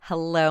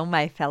Hello,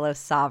 my fellow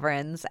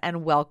sovereigns,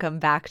 and welcome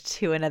back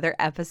to another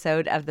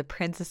episode of The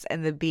Princess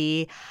and the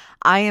Bee.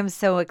 I am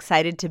so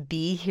excited to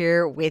be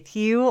here with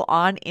you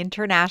on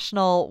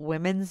International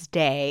Women's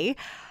Day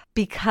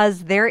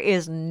because there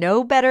is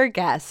no better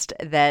guest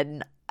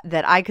that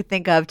I could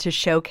think of to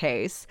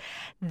showcase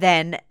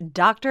than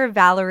Dr.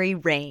 Valerie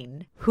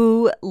Rein,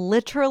 who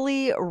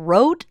literally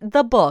wrote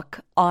the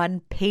book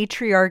on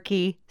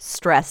patriarchy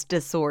stress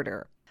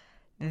disorder.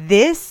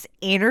 This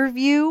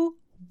interview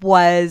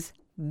was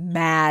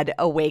mad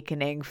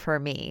awakening for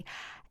me.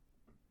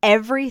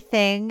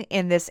 Everything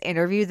in this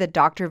interview that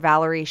Dr.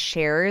 Valerie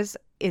shares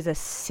is a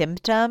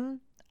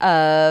symptom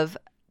of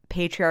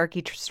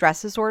patriarchy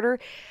stress disorder.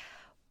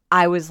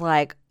 I was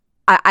like,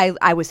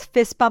 I was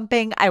fist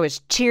bumping, I was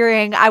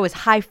cheering, I was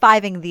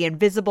high-fiving the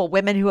invisible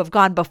women who have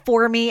gone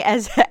before me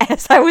as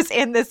I was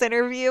in this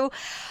interview.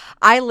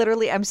 I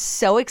literally am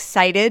so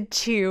excited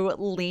to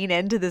lean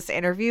into this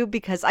interview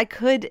because I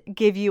could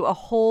give you a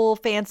whole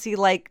fancy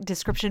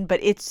description,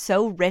 but it's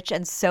so rich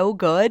and so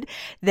good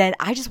that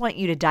I just want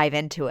you to dive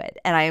into it.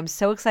 And I am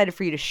so excited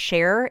for you to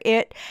share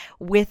it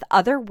with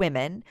other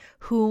women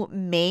who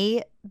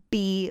may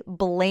be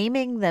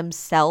blaming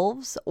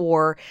themselves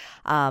or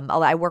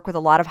I work with a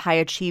lot of high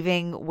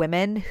achieving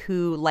women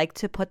who like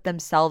to put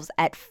themselves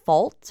at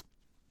fault,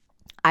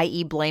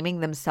 i.e. blaming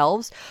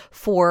themselves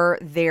for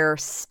their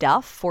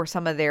stuff, for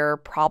some of their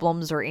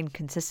problems or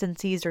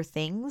inconsistencies or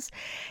things.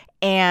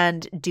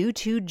 And due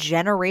to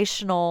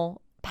generational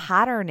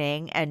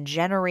patterning and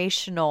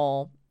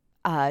generational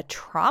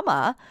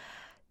trauma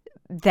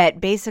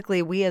that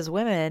basically we as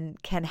women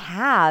can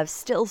have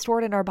still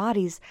stored in our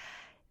bodies,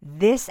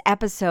 this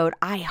episode,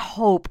 I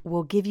hope,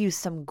 will give you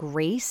some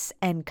grace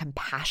and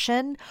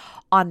compassion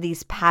on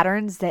these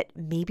patterns that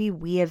maybe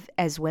we have,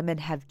 as women,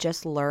 have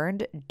just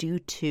learned due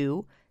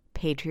to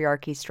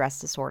patriarchy stress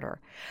disorder.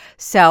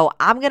 So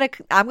I'm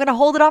gonna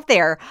hold it off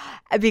there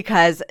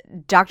because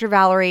Dr.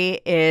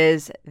 Valerie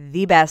is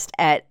the best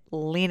at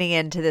leaning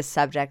into this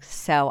subject.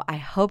 So I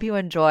hope you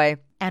enjoy.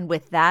 And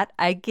with that,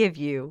 I give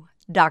you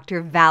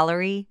Dr.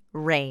 Valerie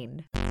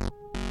Rein.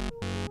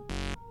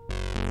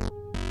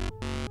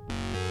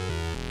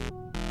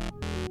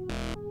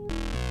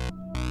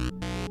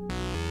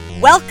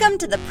 Welcome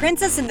to the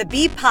Princess and the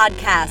Bee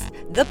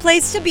podcast, the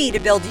place to be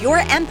to build your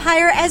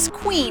empire as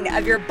queen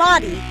of your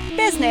body,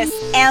 business,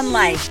 and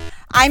life.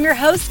 I'm your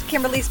host,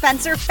 Kimberly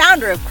Spencer,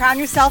 founder of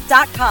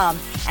CrownYourself.com,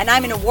 and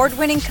I'm an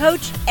award-winning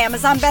coach,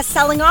 Amazon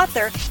best-selling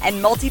author,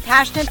 and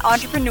multi-passionate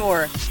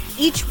entrepreneur.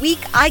 Each week,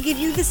 I give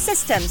you the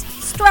systems,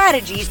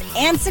 strategies,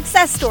 and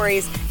success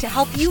stories to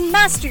help you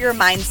master your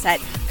mindset,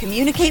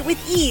 communicate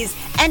with ease,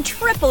 and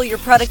triple your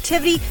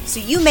productivity so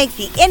you make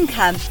the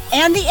income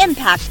and the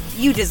impact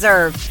you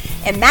deserve.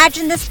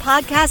 Imagine this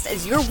podcast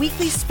as your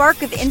weekly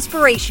spark of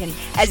inspiration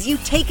as you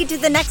take it to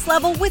the next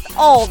level with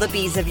all the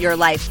bees of your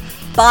life.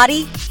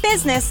 Body,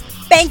 business,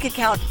 bank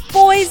account,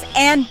 boys,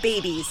 and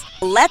babies.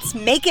 Let's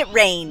make it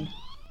rain.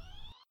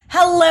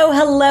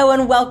 Hello,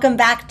 and welcome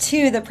back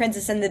to The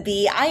Princess and the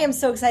Bee. I am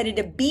so excited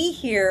to be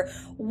here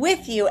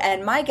with you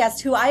and my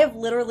guest, who I have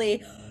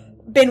literally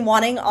been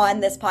wanting on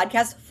this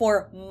podcast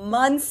for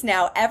months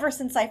now, ever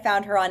since I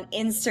found her on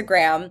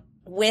Instagram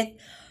with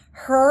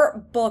her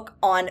book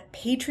on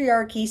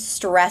patriarchy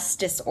stress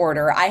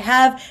disorder. I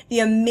have the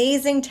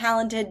amazing,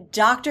 talented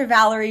Dr.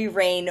 Valerie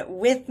Rein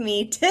with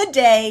me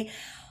today,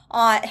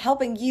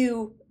 helping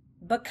you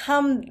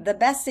become the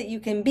best that you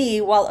can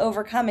be while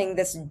overcoming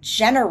this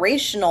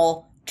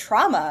generational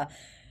trauma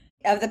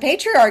of the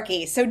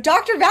patriarchy. So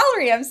Dr.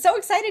 Valerie, I'm so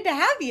excited to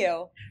have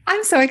you.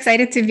 I'm so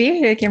excited to be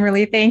here,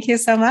 Kimberly. Thank you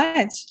so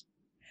much.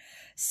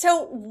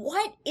 So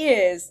what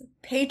is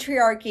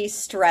patriarchy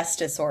stress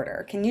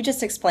disorder? Can you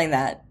just explain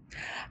that?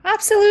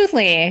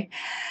 Absolutely.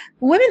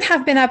 Women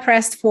have been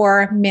oppressed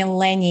for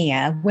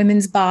millennia.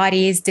 Women's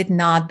bodies did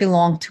not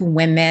belong to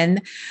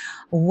women.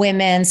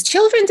 Women's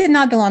children did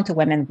not belong to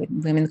women.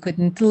 Women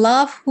couldn't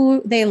love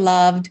who they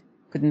loved,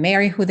 couldn't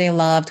marry who they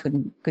loved,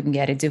 couldn't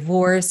get a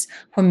divorce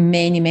for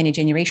many, many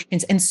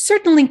generations, and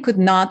certainly could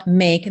not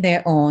make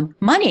their own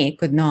money,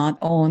 could not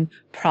own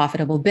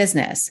profitable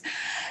business.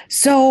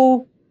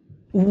 So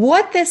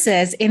what this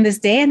is in this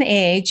day and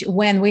age,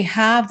 when we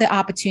have the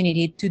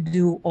opportunity to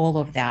do all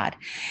of that,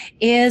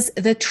 is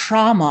the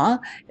trauma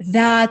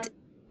that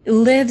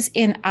lives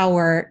in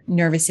our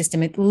nervous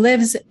system. It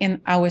lives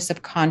in our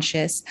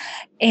subconscious,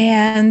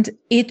 and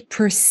it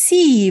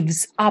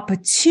perceives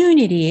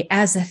opportunity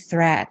as a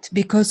threat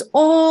because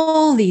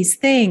all these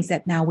things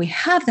that now we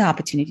have the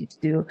opportunity to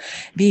do,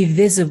 be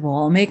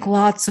visible, make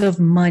lots of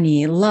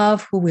money,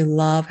 love who we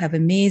love, have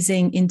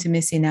amazing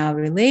intimacy in our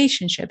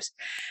relationships,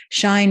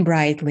 shine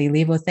brightly,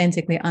 live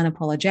authentically,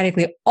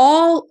 unapologetically,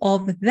 all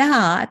of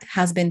that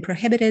has been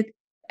prohibited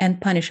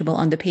and punishable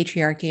under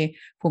patriarchy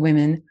for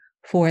women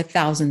for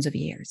thousands of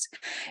years.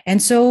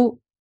 And so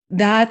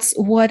that's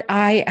what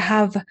I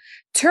have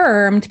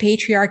termed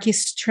patriarchy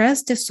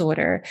stress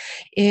disorder,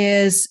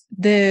 is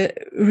the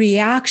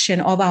reaction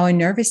of our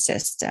nervous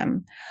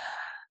system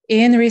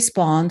in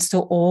response to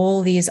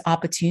all these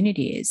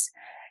opportunities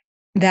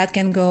that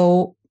can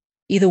go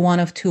either one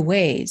of two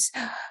ways.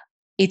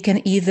 It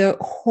can either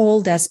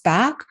hold us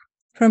back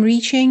from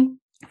reaching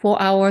for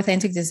our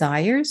authentic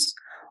desires,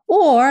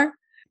 or,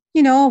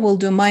 we'll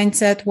do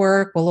mindset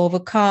work, we'll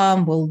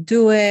overcome, we'll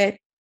do it,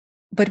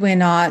 but we're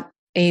not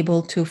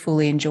able to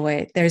fully enjoy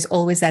it. There's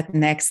always that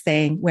next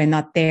thing. We're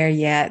not there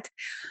yet,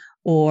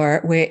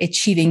 or we're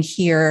achieving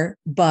here,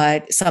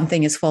 but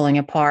something is falling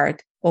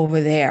apart over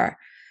there.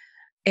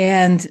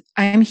 And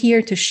I'm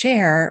here to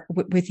share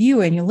with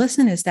you and your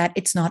listeners that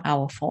it's not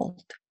our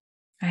fault,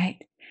 right?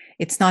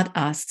 It's not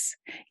us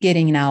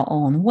getting in our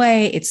own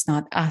way. It's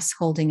not us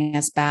holding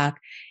us back.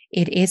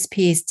 It is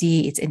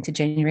PSD, it's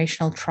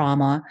intergenerational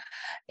trauma,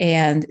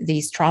 and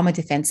these trauma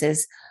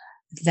defenses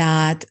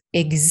that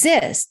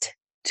exist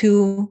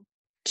to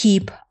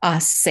keep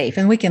us safe.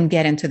 And we can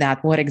get into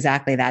that, what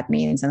exactly that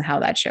means and how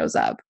that shows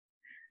up.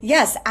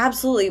 Yes,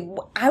 absolutely.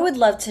 I would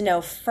love to know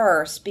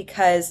first,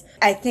 because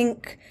I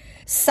think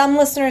some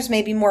listeners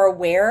may be more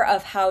aware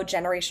of how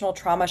generational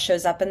trauma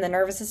shows up in the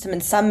nervous system,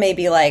 and some may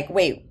be like,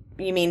 wait,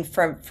 you mean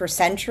for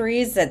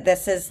centuries that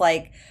this is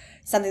like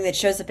something that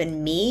shows up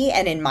in me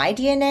and in my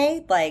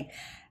DNA? Like,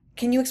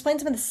 can you explain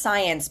some of the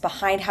science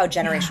behind how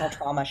generational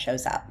trauma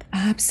shows up?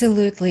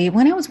 Absolutely.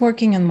 When I was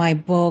working on my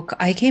book,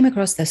 I came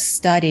across this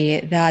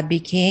study that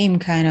became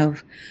kind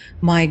of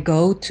my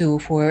go-to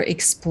for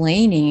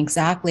explaining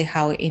exactly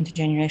how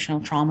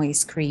intergenerational trauma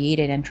is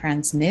created and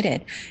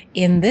transmitted.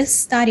 In this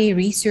study,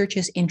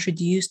 researchers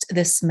introduced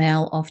the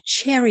smell of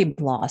cherry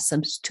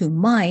blossoms to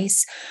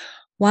mice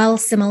while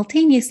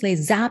simultaneously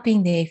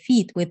zapping their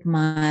feet with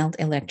mild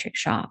electric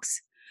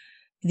shocks.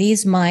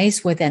 These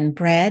mice were then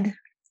bred,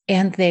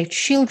 and their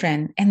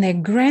children and their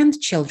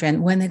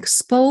grandchildren, when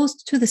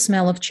exposed to the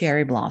smell of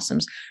cherry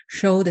blossoms,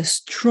 showed a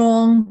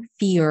strong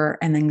fear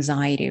and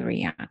anxiety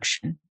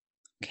reaction.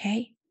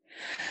 Okay.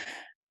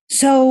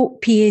 So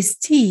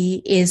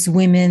PSD is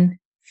women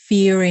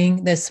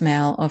fearing the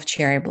smell of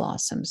cherry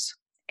blossoms.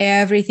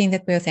 Everything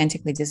that we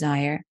authentically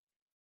desire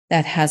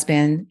that has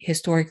been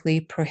historically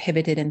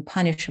prohibited and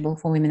punishable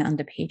for women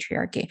under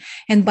patriarchy,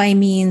 and by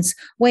means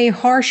way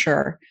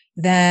harsher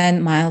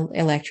than mild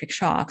electric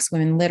shocks.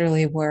 Women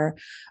literally were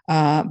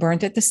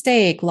burnt at the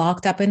stake,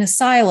 locked up in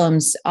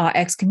asylums,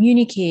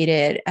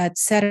 excommunicated, et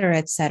cetera,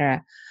 et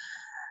cetera.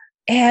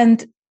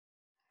 And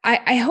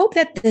I hope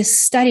that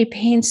this study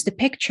paints the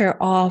picture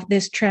of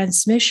this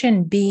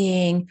transmission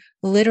being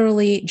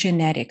literally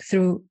genetic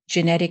through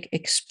genetic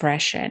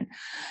expression.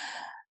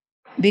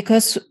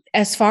 Because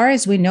as far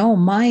as we know,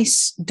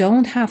 mice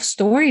don't have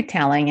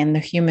storytelling in the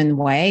human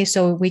way.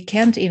 So we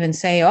can't even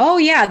say, oh,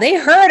 yeah, they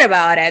heard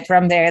about it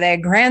from their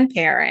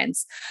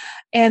grandparents.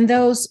 And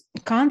those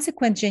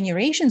consequent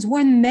generations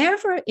were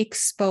never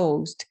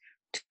exposed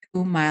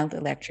to mild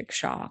electric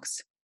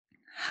shocks.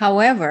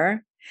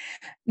 However,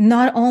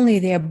 not only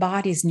their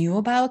bodies knew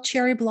about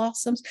cherry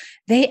blossoms,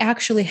 they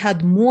actually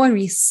had more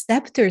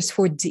receptors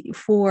for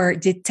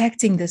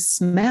detecting the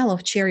smell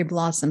of cherry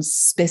blossoms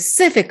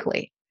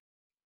specifically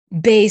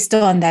based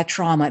on that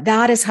trauma.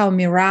 That is how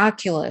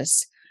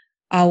miraculous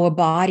our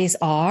bodies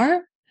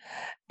are.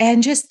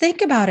 And just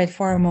think about it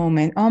for a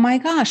moment. Oh my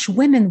gosh,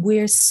 women,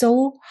 we're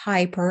so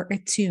hyper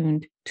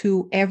attuned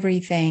to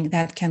everything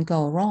that can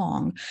go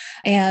wrong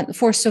and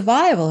for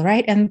survival,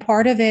 right? And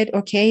part of it,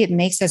 okay, it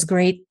makes us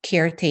great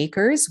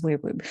caretakers.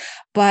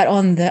 But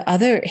on the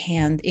other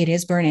hand, it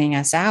is burning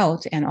us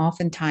out. And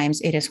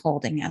oftentimes it is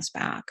holding us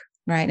back.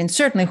 Right. And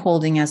certainly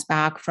holding us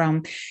back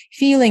from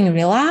feeling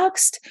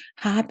relaxed,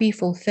 happy,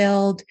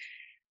 fulfilled,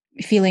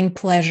 feeling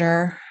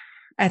pleasure,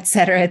 et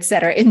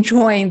cetera,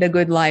 enjoying the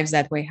good lives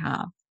that we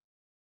have.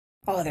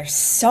 Oh, there's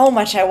so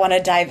much I want to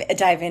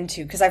dive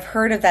into, because I've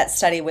heard of that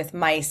study with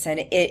mice and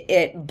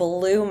it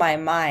blew my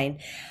mind.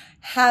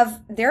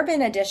 Have there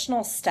been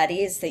additional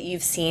studies that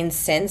you've seen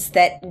since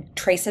that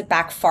trace it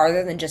back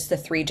farther than just the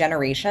 3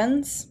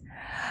 generations?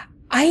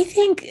 I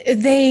think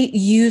they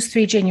use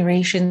 3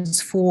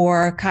 generations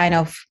for kind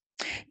of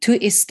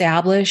to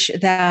establish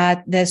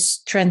that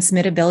this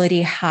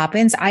transmittability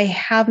happens. I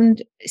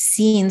haven't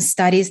seen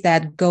studies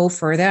that go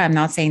further. I'm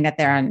not saying that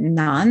there are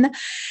none,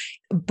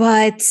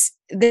 but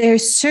there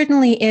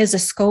certainly is a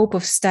scope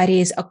of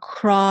studies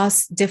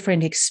across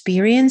different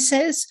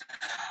experiences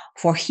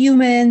for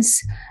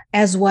humans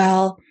as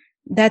well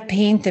that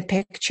paint the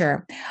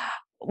picture.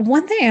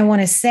 One thing I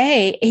want to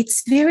say,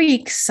 it's very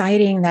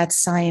exciting that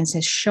science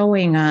is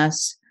showing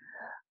us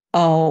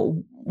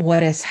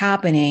what is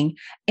happening.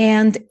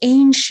 And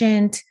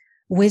ancient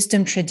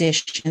wisdom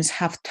traditions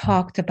have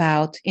talked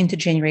about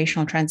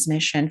intergenerational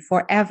transmission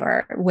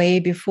forever, way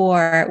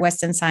before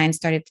Western science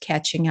started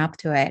catching up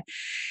to it.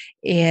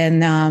 In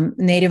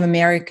Native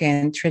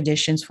American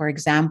traditions, for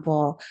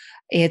example,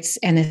 it's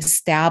an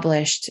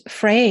established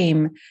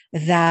frame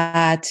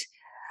that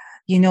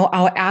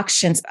our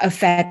actions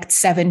affect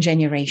 7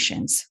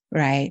 generations,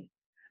 right?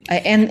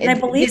 And I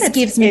believe this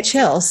gives me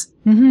chills.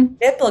 Mm-hmm.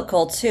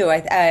 Biblical too.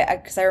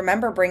 Because I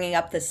remember bringing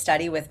up this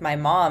study with my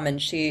mom,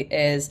 and she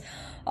is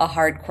a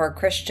hardcore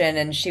Christian,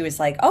 and she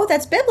was like, "Oh,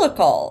 that's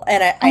biblical."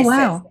 And I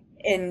wow.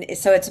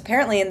 so it's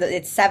apparently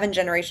it's 7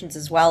 generations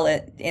as well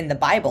in the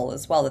Bible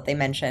as well that they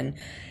mention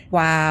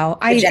Wow.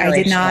 the I did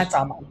generational not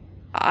trauma.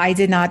 I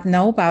did not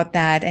know about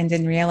that and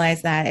didn't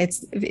realize that.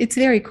 It's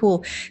very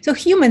cool. So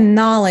human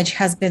knowledge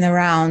has been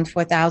around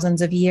for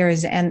thousands of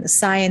years and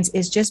science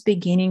is just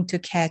beginning to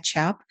catch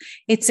up.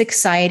 It's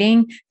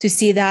exciting to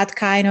see that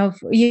kind of,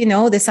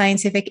 the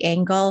scientific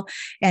angle.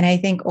 And I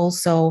think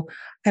also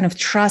kind of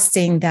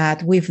trusting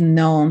that we've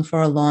known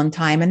for a long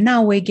time and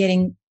now we're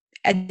getting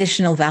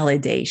additional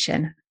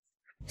validation.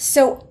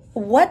 So,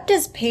 what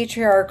does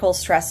patriarchal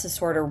stress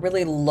disorder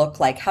really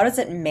look like? How does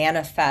it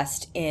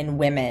manifest in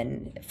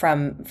women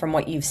from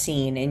what you've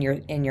seen in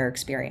your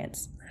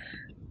experience?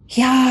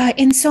 Yeah,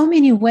 in so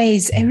many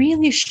ways, a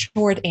really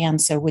short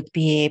answer would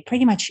be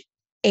pretty much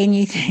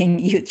anything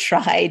you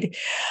tried.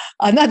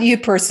 Not you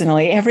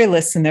personally, every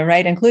listener,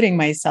 right, including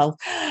myself.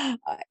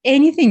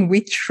 Anything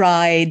we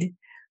tried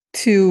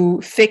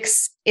to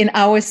fix in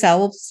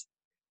ourselves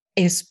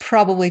is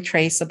probably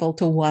traceable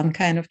to one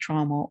kind of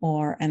trauma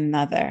or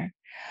another.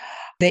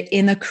 The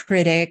inner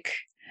critic,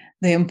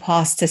 the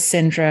imposter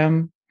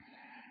syndrome,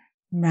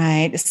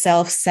 right,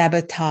 self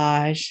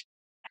sabotage,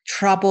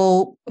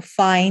 trouble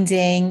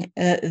finding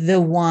the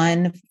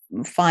one,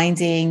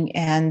 finding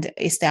and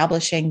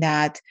establishing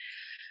that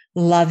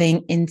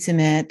loving,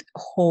 intimate,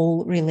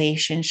 whole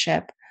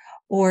relationship,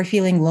 or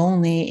feeling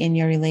lonely in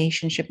your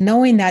relationship,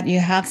 knowing that you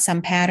have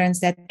some patterns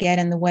that get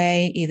in the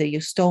way, either you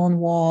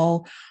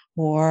stonewall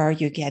or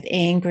you get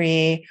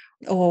angry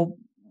or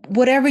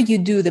whatever you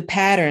do, the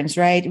patterns,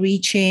 right?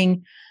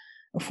 Reaching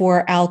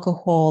for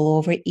alcohol,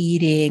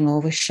 overeating,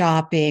 over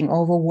shopping,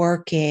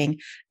 overworking,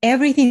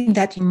 everything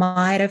that you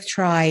might have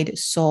tried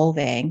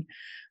solving.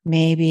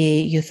 Maybe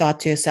you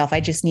thought to yourself, I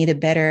just need a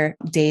better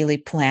daily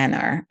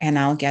planner and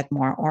I'll get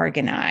more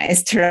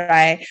organized,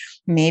 right?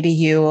 Maybe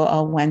you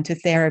went to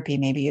therapy,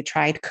 maybe you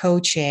tried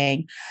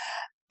coaching.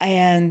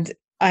 And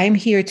I'm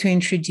here to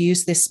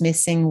introduce this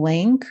missing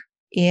link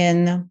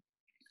in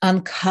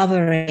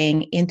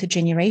uncovering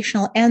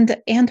intergenerational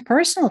and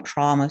personal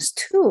traumas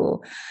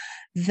too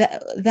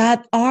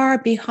that are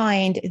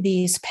behind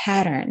these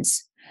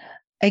patterns.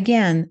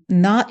 Again,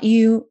 not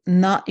you,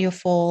 not your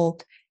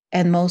fault.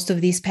 And most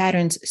of these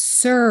patterns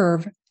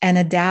serve an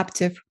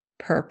adaptive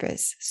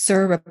purpose,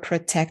 serve a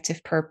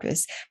protective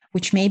purpose,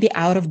 which may be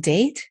out of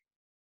date,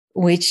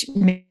 which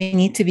may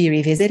need to be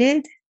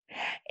revisited.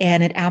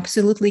 And it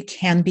absolutely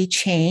can be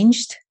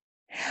changed.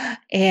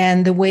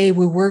 And the way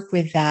we work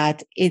with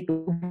that, we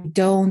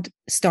don't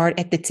start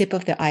at the tip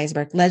of the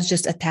iceberg. Let's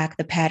just attack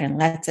the pattern.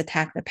 Let's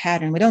attack the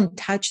pattern. We don't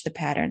touch the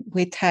pattern.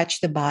 We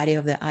touch the body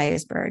of the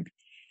iceberg.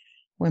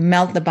 We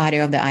melt the body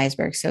of the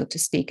iceberg, so to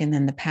speak, and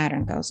then the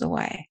pattern goes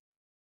away.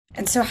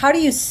 And so, how do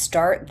you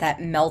start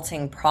that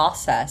melting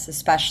process,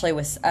 especially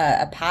with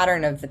a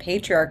pattern of the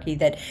patriarchy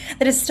that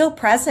is still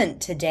present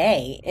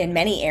today in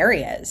many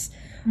areas,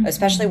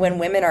 especially when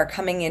women are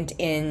coming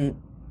in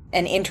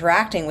and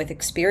interacting with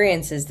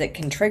experiences that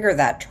can trigger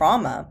that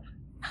trauma?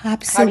 How do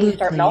you start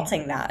Absolutely.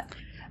 melting that?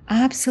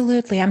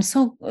 Absolutely. I'm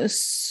so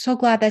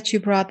glad that you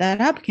brought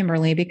that up,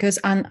 Kimberly, because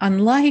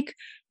unlike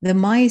the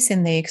mice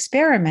in the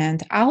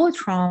experiment, our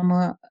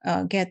trauma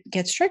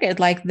gets triggered.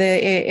 Like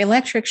the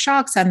electric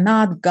shocks are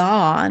not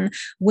gone.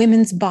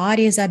 Women's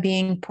bodies are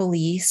being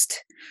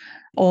policed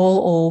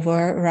all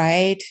over,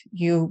 right?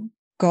 You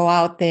go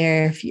out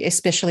there,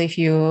 especially if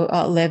you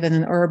live in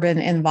an urban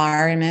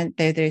environment,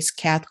 there's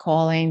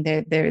catcalling,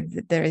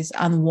 there is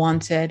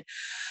unwanted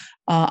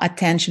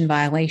attention,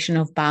 violation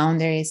of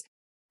boundaries.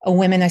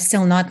 Women are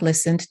still not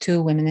listened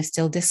to, women are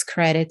still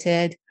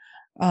discredited.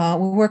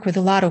 We work with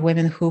a lot of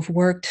women who've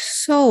worked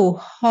so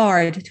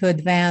hard to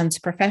advance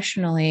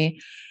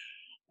professionally,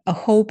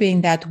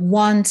 hoping that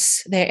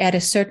once they're at a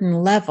certain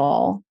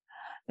level,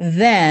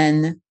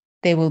 then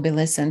they will be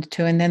listened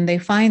to, and then they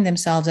find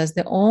themselves as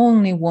the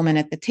only woman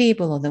at the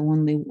table, or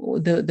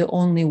the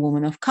only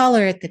woman of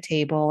color at the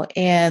table,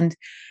 and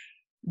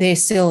they're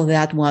still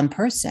that one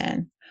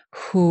person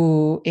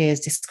who is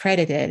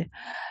discredited,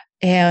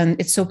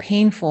 and it's so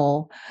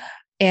painful,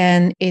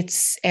 and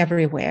it's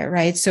everywhere,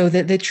 right? So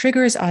the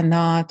triggers are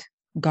not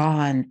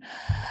gone,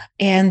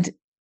 and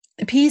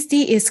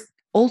PSD is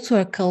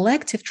also a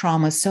collective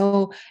trauma.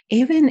 So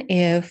even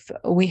if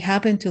we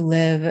happen to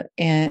live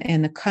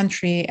in a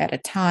country at a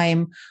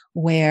time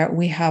where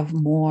we have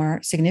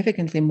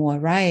significantly more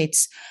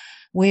rights,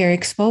 we're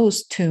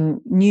exposed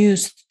to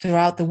news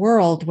throughout the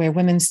world where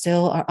women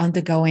still are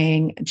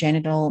undergoing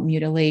genital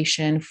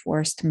mutilation,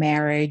 forced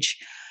marriage,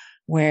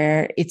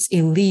 where it's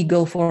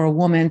illegal for a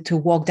woman to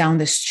walk down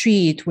the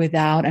street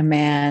without a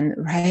man,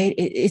 right?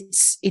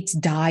 It's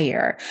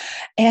dire.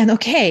 And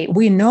okay,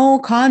 we know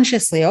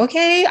consciously,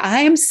 okay, I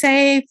am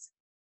safe.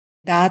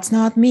 That's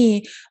not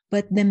me.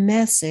 But the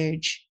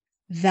message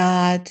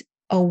that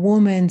a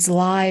woman's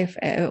life,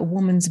 a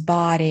woman's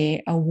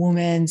body, a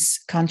woman's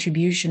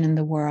contribution in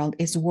the world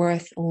is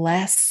worth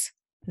less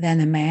than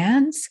a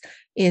man's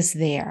is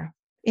there.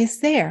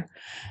 Is there.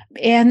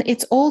 And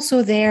it's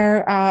also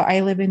there. I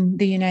live in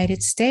the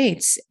United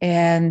States,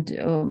 and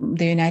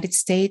the United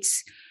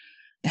States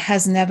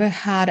has never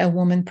had a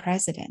woman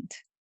president,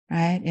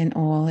 right, in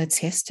all its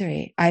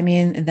history. I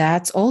mean,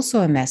 that's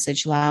also a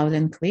message loud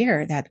and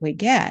clear that we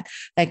get.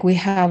 Like, we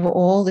have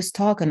all this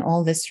talk and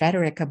all this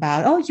rhetoric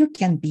about, oh, you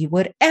can be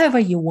whatever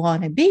you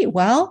want to be.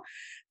 Well,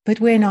 but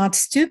we're not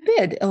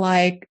stupid.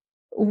 Like,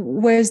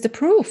 where's the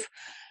proof?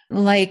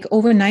 Like,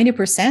 over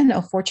 90%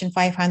 of Fortune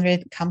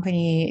 500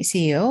 company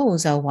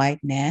CEOs are white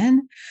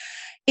men.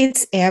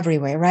 It's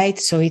everywhere, right?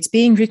 So it's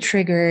being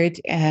retriggered.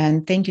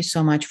 And thank you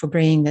so much for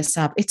bringing this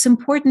up. It's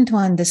important to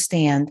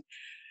understand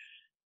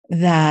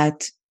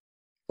that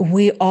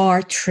we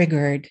are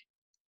triggered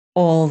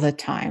all the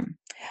time.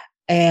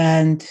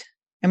 And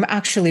I'm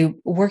actually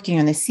working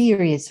on a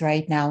series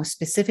right now,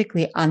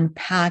 specifically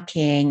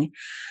unpacking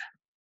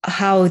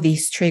how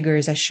these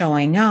triggers are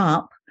showing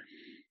up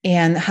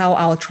and how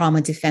our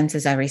trauma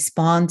defenses are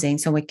responding.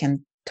 So we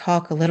can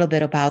talk a little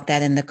bit about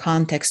that in the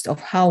context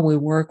of how we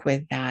work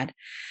with that.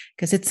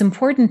 Because it's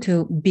important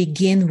to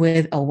begin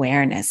with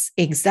awareness.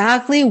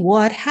 Exactly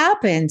what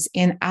happens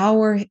in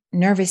our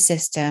nervous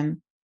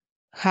system,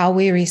 how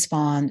we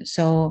respond,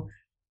 so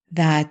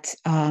that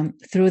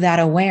through that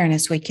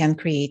awareness, we can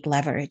create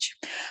leverage.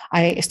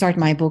 I start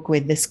my book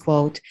with this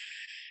quote: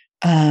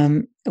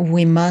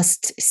 we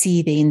must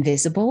see the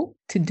invisible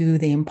to do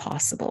the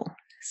impossible.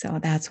 So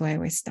that's where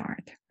we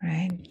start,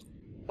 right?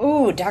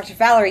 Ooh, Dr.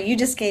 Valerie, you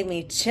just gave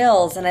me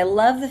chills. And I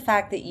love the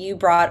fact that you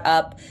brought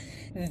up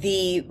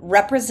the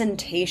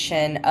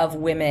representation of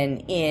women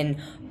in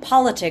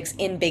politics,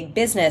 in big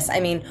business. I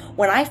mean,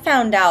 when I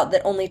found out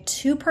that only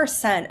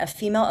 2% of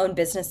female-owned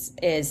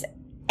businesses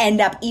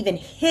end up even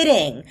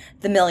hitting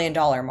the $1 million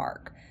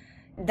mark,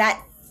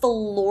 that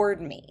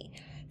floored me.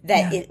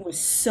 That it was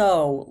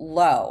so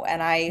low.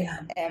 And I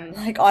am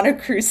like on a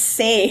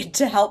crusade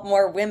to help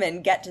more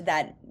women get to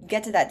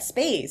that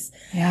space.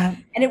 Yeah.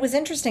 And it was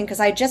interesting because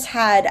I just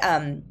had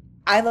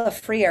Isla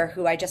Freer,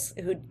 who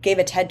gave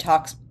a TED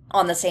Talk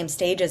on the same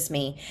stage as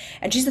me.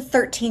 And she's a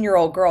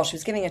 13-year-old girl. She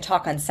was giving a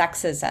talk on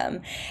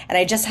sexism. And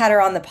I just had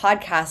her on the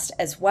podcast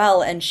as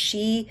well. And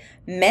she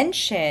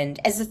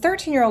mentioned, as a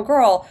 13-year-old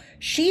girl,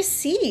 she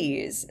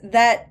sees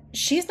that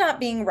she's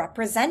not being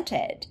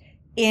represented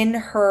in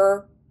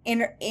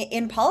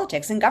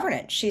politics and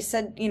governance. She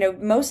said,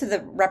 most of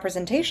the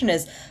representation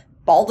is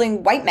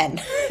balding white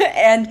men.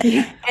 and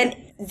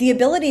the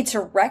ability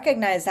to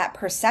recognize that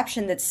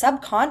perception that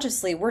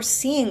subconsciously we're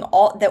seeing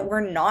all that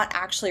we're not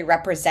actually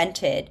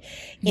represented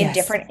in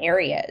different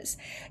areas.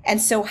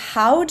 And so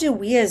how do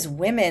we as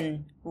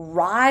women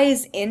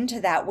rise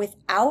into that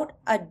without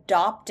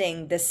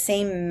adopting the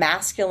same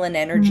masculine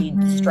energy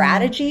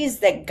strategies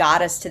that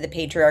got us to the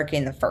patriarchy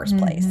in the first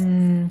place?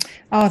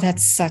 Oh,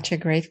 that's such a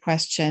great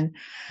question.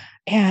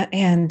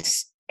 And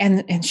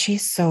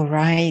she's so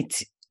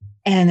right.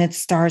 And it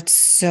starts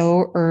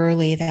so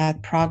early,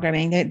 that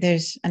programming.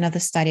 There's another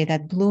study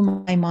that blew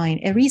my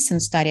mind, a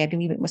recent study, I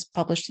believe it was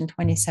published in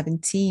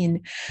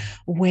 2017,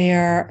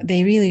 where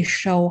they really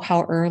show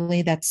how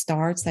early that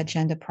starts, that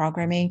gender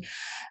programming.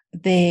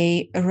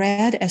 They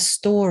read a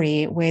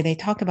story where they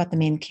talked about the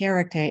main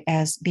character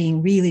as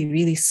being really,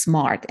 really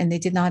smart, and they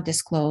did not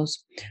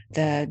disclose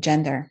the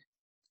gender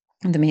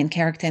of the main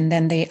character. And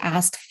then they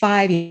asked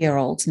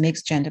 5-year-olds,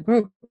 mixed gender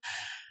group,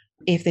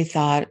 if they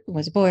thought it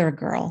was a boy or a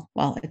girl.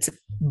 Well, it's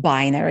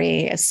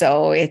binary,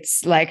 so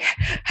it's like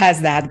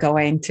has that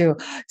going too.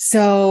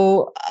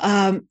 So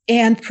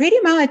and pretty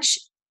much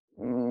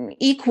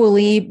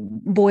equally,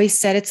 boys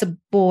said it's a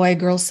boy,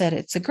 girls said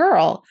it's a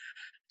girl.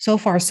 So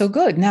far, so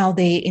good. Now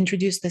they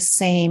introduce the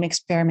same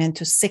experiment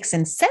to 6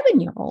 and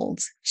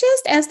 7-year-olds,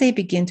 just as they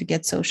begin to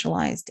get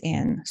socialized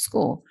in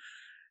school.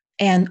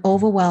 And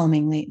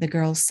overwhelmingly, the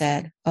girls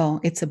said, oh,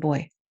 it's a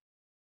boy,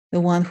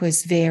 the one who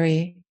is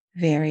very,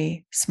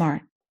 very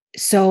smart.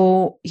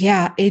 So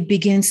yeah, it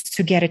begins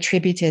to get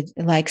attributed,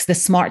 like the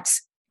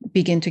smarts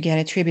begin to get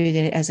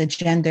attributed as a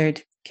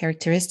gendered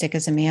characteristic,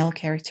 as a male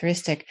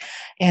characteristic.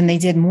 And they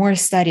did more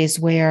studies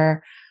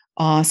where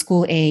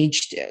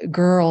school-aged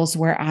girls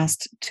were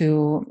asked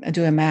to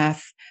do a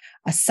math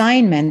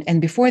assignment. And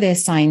before the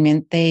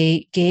assignment,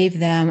 they gave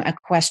them a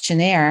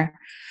questionnaire.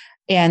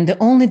 And the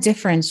only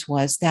difference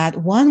was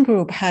that one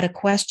group had a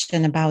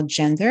question about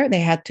gender.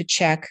 They had to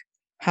check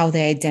how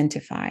they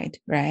identified,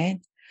 right?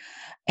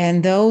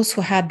 And those who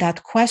had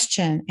that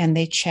question and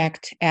they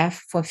checked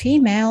F for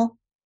female,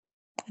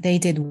 they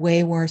did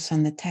way worse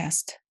on the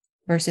test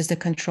versus the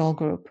control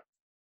group.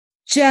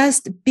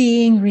 Just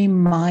being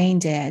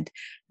reminded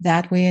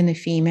that we're in a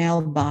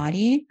female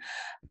body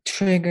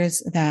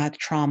triggers that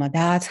trauma.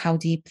 That's how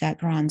deep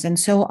that runs. And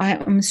so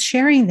I'm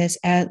sharing this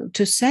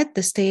to set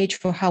the stage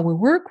for how we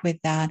work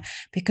with that,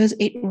 because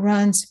it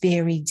runs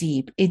very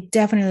deep. It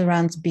definitely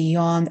runs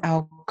beyond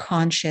our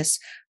conscious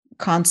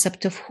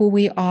concept of who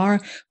we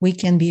are. We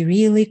can be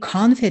really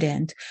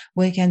confident.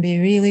 We can be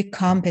really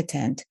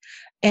competent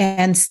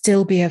and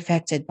still be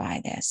affected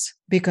by this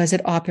because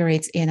it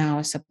operates in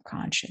our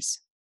subconscious.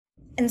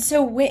 And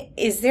so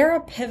is there a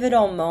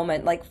pivotal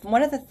moment? Like,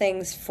 one of the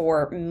things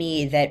for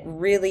me that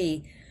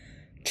really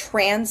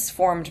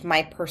transformed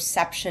my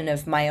perception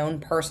of my own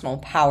personal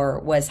power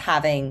was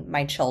having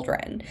my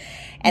children.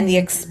 And the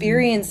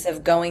experience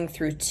of going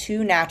through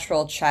 2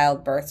 natural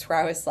childbirths where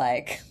I was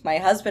like, my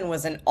husband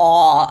was in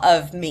awe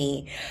of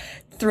me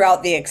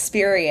throughout the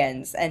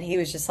experience. And he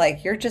was just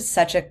like, you're just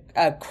such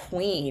a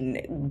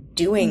queen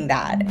doing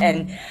that.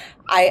 And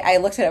I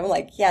looked at him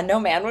like, yeah, no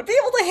man would be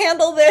able to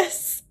handle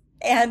this.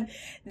 And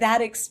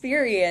that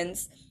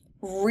experience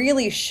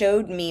really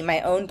showed me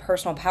my own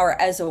personal power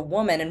as a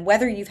woman. And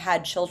whether you've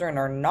had children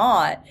or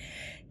not,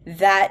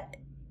 that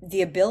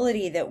the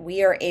ability that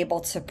we are able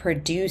to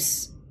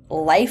produce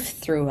life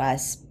through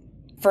us,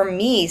 for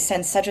me,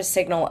 sends such a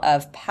signal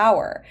of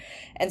power.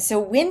 And so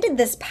when did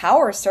this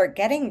power start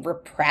getting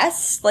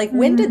repressed? Like,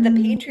 when did the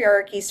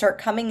patriarchy start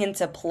coming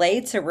into play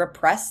to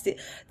repress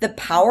the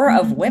power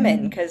of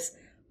women? Because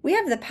we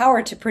have the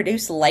power to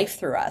produce life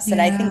through us. And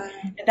I think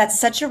that's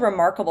such a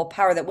remarkable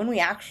power that when we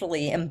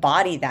actually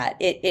embody that,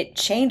 it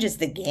changes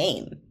the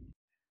game.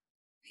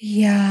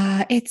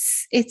 Yeah,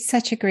 it's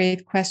such a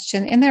great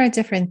question. And there are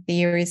different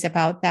theories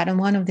about that. And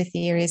one of the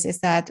theories is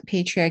that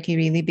patriarchy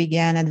really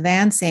began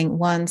advancing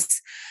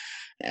once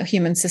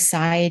human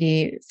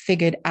society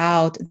figured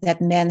out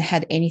that men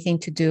had anything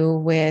to do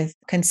with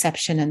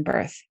conception and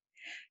birth.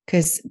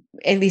 Because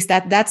at least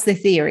that's the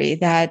theory,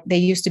 that they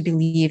used to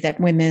believe that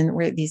women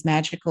were these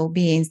magical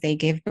beings. They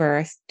gave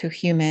birth to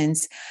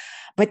humans.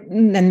 But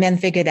then men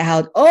figured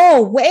out,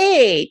 oh,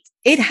 wait,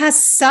 it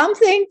has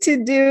something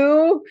to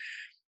do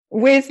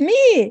with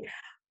me.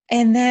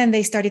 And then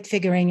they started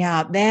figuring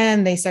out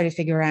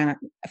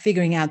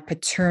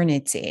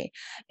paternity.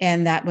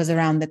 And that was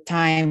around the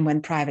time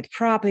when private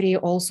property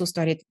also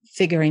started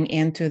figuring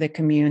into the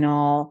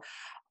communal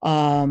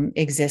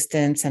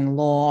existence and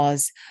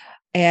laws.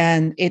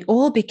 And it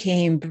all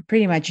became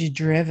pretty much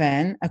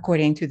driven,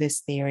 according to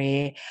this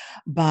theory,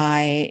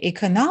 by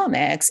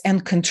economics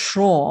and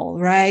control,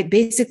 right?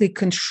 Basically,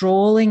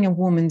 controlling a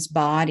woman's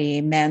body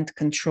meant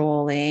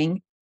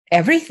controlling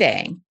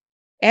everything.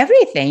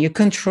 Everything. You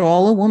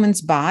control a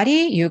woman's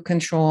body, you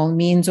control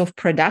means of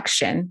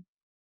production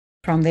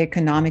from the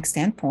economic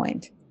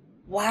standpoint.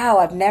 Wow,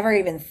 I've never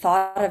even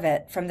thought of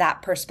it from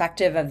that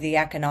perspective of the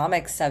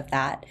economics of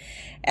that.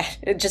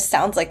 It just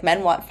sounds like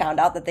men found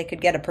out that they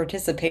could get a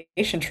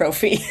participation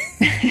trophy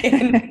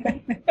in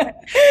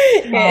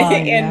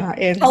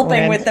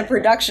helping with the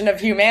production of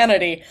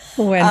humanity.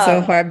 Went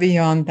so far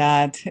beyond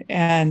that.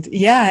 And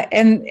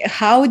and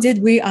how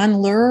did we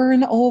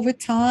unlearn over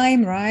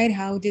time, right?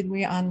 How did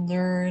we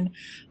unlearn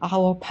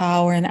our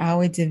power and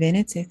our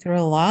divinity through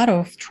a lot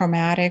of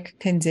traumatic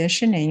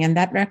conditioning? And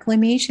that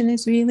reclamation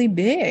is really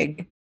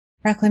big.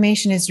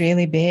 Reclamation is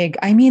really big.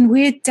 I mean,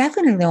 we're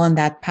definitely on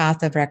that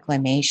path of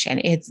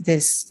reclamation.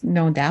 There's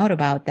no doubt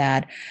about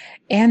that.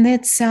 And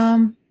it's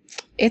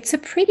a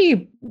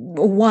pretty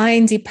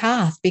windy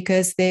path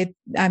because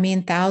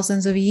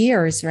thousands of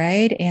years,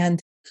 right? And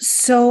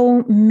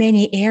so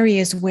many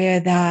areas where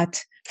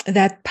that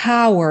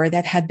power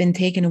that had been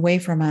taken away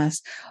from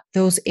us,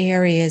 those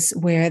areas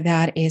where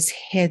that is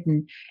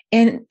hidden.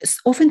 And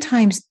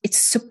oftentimes it's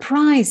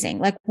surprising,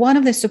 like one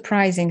of the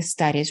surprising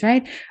studies,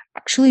 right?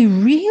 Actually,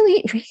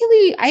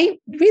 I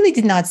really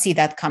did not see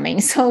that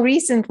coming. So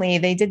recently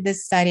they did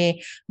this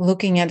study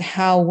looking at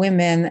how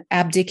women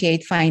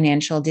abdicate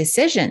financial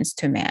decisions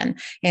to men.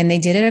 And they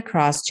did it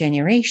across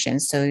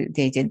generations. So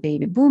they did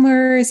baby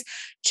boomers,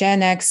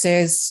 Gen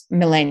Xers,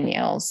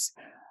 millennials.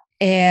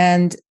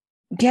 And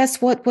guess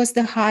what was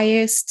the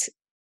highest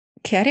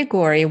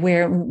category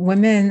where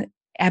women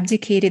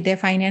abdicated their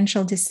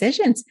financial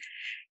decisions?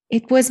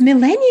 It was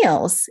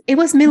millennials.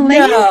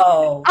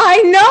 No.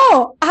 I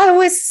know. I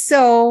was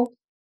so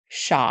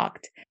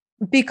shocked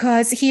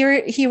because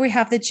here we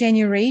have the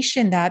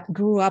generation that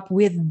grew up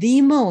with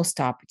the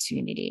most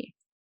opportunity,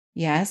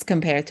 yes,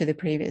 compared to the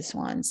previous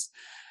ones.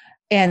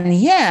 And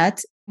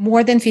yet,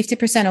 more than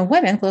 50% of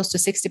women, close to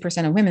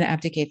 60% of women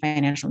abdicate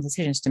financial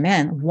decisions to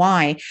men.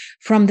 Why?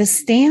 From the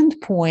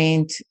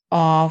standpoint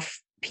of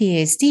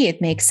PSD,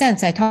 it makes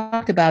sense. I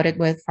talked about it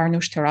with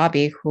Farnoosh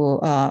Torabi, who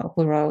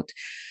wrote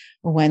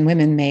When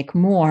Women Make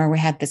More. We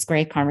had this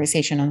great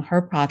conversation on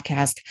her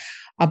podcast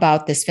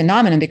about this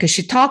phenomenon because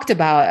she talked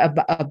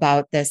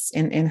about this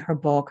in her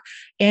book.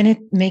 And it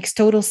makes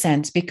total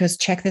sense because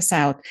check this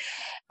out.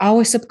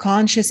 Our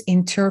subconscious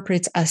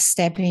interprets us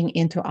stepping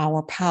into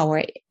our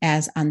power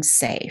as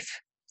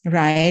unsafe,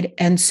 right?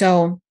 And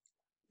so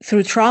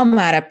through trauma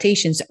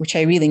adaptations, which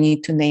I really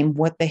need to name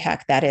what the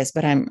heck that is,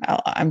 but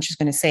I'm just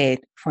going to say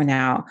it for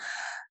now,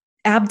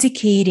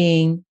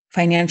 abdicating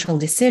financial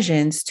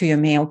decisions to your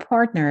male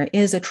partner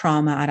is a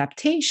trauma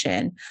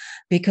adaptation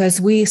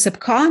because we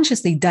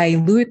subconsciously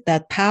dilute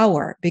that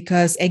power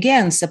because,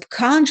 again,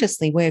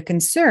 subconsciously we're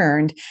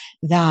concerned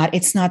that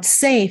it's not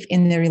safe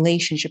in the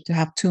relationship to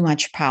have too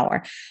much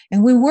power.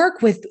 And we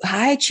work with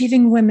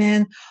high-achieving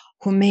women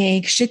who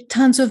make shit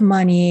tons of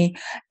money,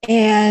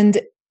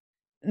 and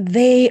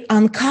they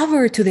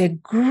uncover to their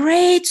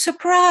great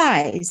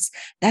surprise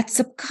that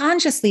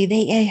subconsciously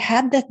they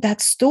had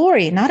that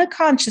story, not a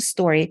conscious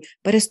story,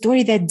 but a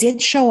story that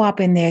did show up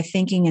in their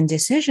thinking and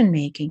decision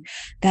making,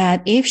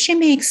 that if she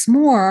makes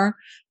more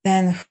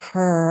than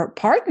her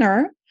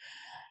partner,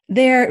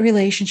 their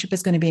relationship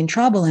is going to be in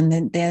trouble. And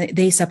then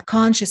they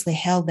subconsciously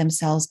held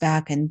themselves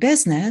back in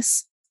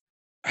business,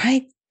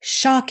 right?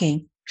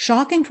 Shocking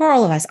for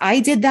all of us. I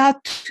did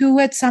that too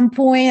at some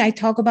point. I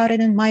talk about it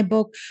in my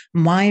book,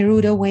 My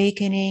Rude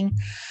Awakening.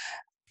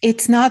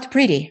 It's not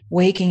pretty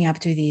waking up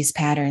to these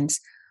patterns,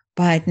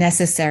 but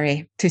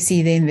necessary to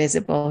see the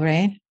invisible,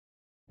 right?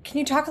 Can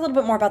you talk a little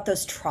bit more about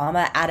those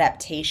trauma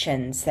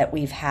adaptations that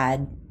we've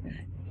had?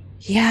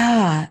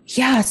 Yeah.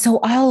 So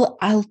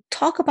I'll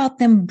talk about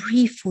them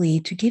briefly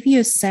to give you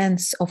a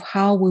sense of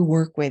how we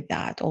work with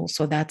that.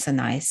 Also, that's a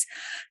nice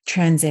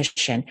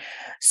transition.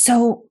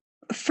 So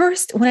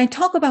first, when I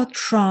talk about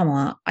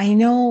trauma, I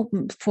know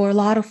for a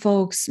lot of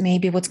folks,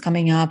 maybe what's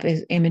coming up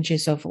is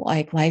images of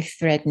like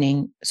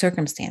life-threatening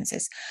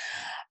circumstances.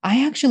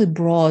 I actually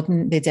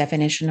broaden the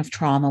definition of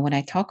trauma when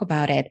I talk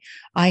about it.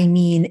 I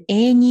mean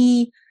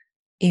any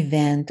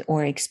event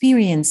or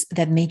experience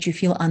that made you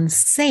feel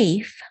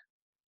unsafe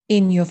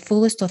in your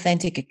fullest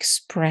authentic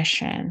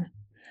expression,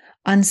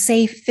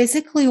 unsafe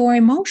physically or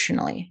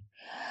emotionally,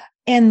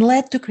 and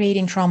led to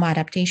creating trauma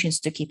adaptations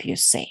to keep you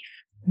safe.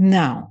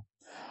 Now,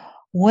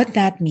 what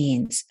that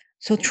means.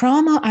 So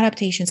trauma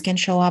adaptations can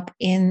show up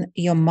in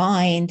your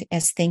mind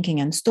as thinking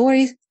and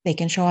stories. They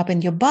can show up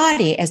in your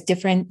body as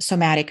different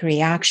somatic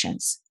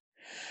reactions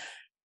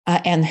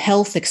and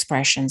health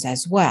expressions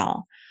as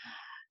well.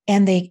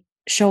 And they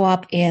show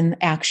up in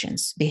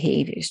actions,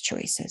 behaviors,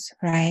 choices,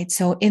 right?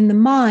 So in the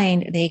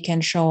mind, they can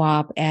show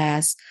up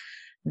as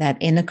that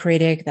inner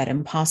critic, that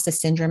imposter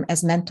syndrome,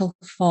 as mental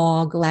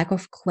fog, lack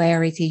of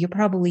clarity. You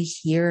probably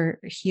hear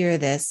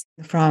this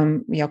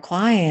from your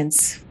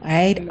clients,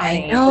 right?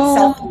 Many. I know.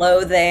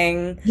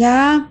 Self-loathing.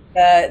 Yeah.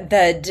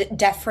 The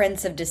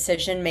deference of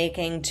decision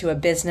making to a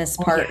business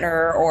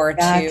partner or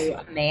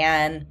to a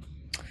man.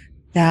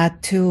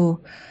 That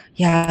too.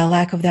 Yeah,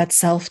 lack of that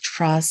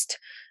self-trust,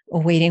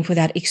 waiting for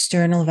that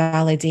external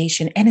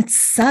validation. And it's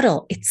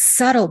subtle. It's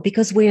subtle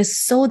because we're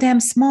so damn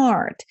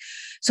smart.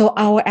 So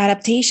our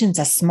adaptations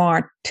are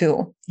smart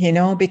too,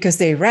 because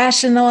they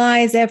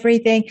rationalize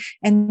everything.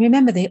 And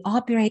remember, they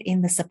operate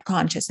in the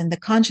subconscious, and the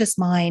conscious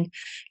mind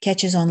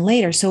catches on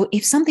later. So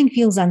if something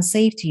feels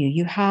unsafe to you,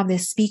 you have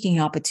this speaking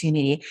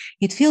opportunity.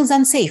 It feels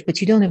unsafe,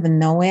 but you don't even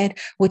know it.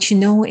 What you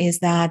know is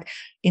that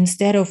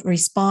instead of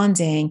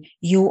responding,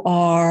 you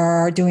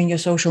are doing your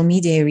social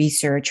media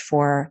research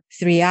for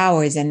 3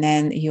 hours, and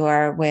then you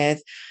are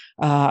with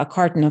a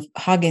carton of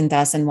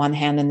Haagen-Dazs in one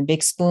hand and a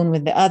big spoon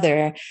with the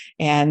other,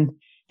 and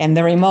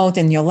the remote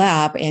in your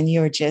lap, and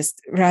you're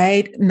just,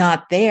 right,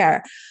 not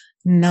there.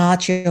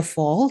 Not your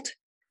fault.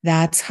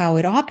 That's how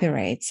it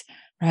operates,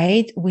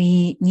 right?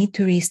 We need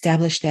to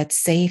reestablish that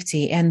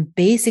safety. And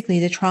basically,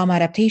 the trauma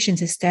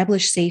adaptations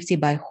establish safety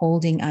by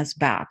holding us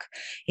back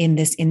in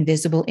this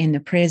invisible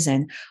inner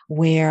prison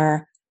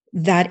where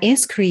that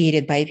is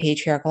created by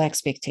patriarchal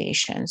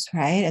expectations,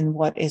 right? And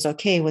what is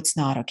okay, what's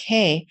not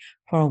okay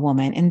for a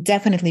woman. And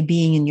definitely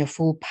being in your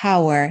full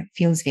power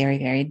feels very,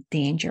 very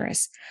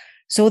dangerous.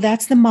 So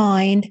that's the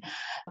mind.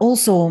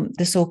 Also,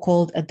 the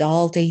so-called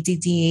adult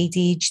ADD,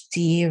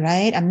 ADHD,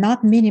 right? I'm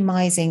not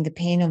minimizing the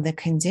pain of the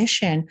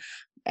condition,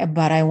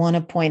 but I want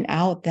to point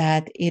out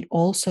that it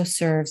also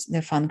serves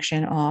the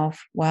function of,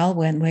 well,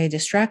 when we're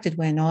distracted,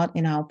 we're not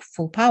in our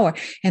full power.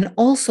 And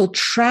also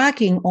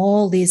tracking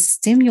all these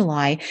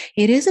stimuli,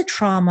 it is a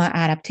trauma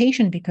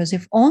adaptation, because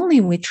if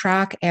only we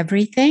track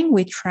everything,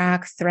 we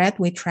track threat,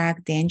 we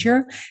track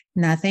danger,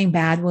 nothing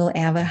bad will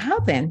ever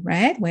happen,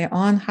 right? We're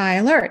on high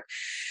alert.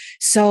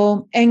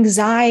 So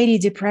anxiety,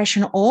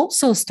 depression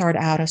also start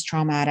out as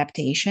trauma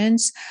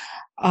adaptations.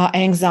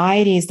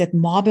 Anxiety is that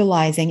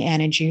mobilizing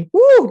energy,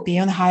 be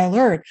on high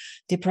alert.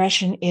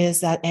 Depression is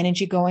that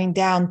energy going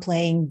down,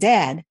 playing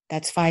dead.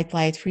 That's fight,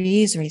 flight,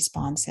 freeze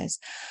responses.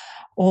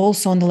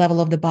 Also on the level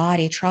of the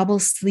body, trouble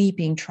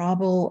sleeping,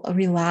 trouble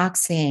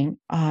relaxing,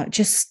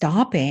 just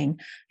stopping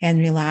and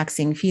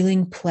relaxing,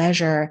 feeling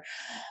pleasure.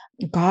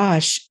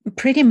 Gosh,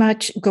 pretty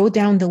much go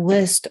down the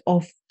list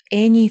of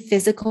any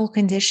physical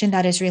condition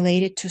that is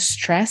related to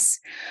stress,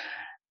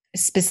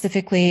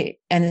 specifically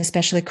and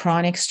especially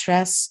chronic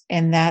stress,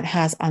 and that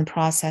has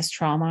unprocessed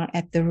trauma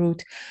at the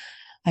root.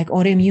 Like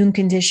autoimmune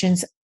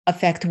conditions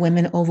affect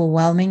women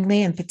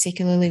overwhelmingly, and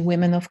particularly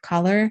women of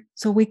color.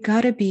 So we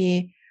got to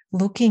be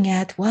looking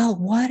at, well,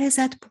 what is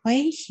at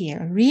play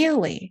here?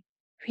 Really?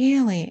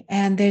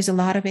 And there's a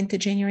lot of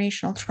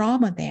intergenerational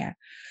trauma there,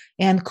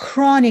 and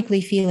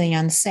chronically feeling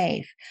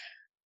unsafe.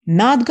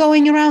 Not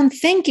going around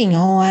thinking,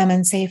 oh, I'm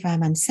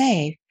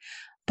unsafe.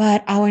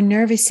 But our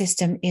nervous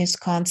system is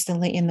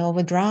constantly in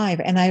overdrive.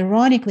 And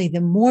ironically, the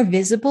more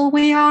visible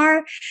we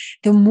are,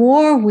 the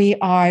more we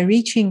are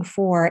reaching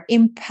for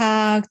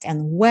impact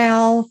and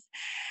wealth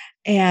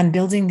and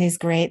building these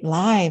great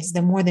lives,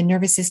 the more the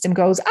nervous system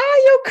goes, are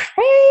you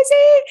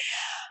crazy?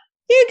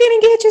 you're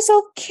going to get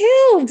yourself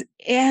killed.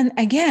 And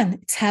again,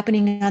 it's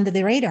happening under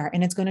the radar,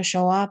 and it's going to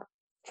show up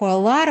for a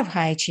lot of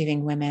high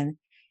achieving women.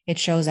 It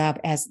shows up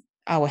as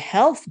our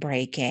health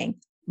breaking.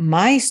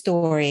 My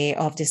story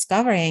of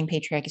discovering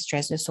patriarchy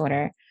stress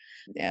disorder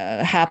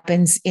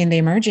happens in the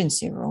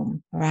emergency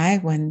room,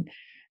 right?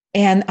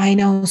 And I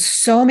know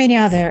so many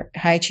other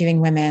high achieving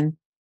women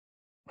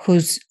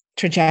whose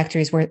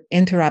trajectories were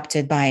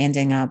interrupted by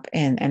ending up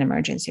in an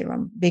emergency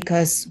room,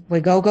 because we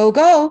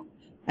go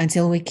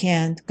until we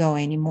can't go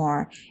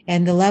anymore.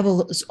 And the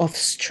levels of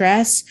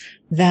stress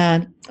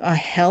that are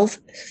health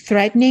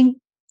threatening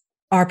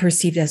are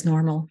perceived as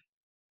normal.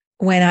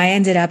 When I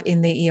ended up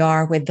in the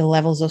ER with the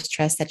levels of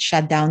stress that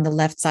shut down the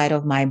left side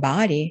of my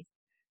body,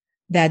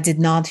 that did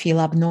not feel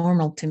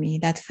abnormal to me.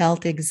 That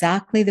felt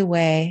exactly the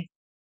way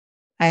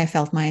I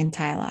felt my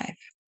entire life,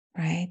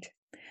 right?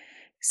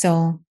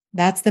 So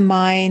that's the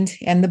mind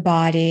and the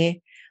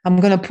body. I'm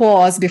going to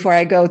pause before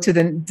I go to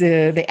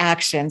the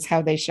actions,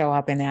 how they show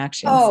up in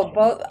actions. Oh,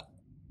 both,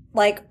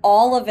 like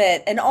all of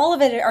it, and all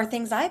of it are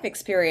things I've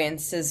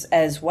experienced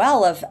as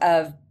well.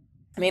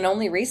 I mean,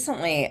 only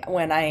recently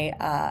when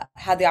I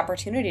had the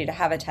opportunity to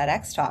have a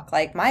TEDx talk,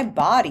 like my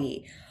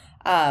body,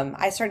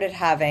 I started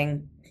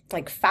having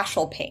like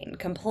fascial pain,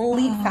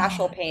 complete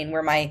fascial pain,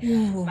 where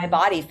my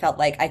body felt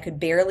like I could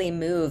barely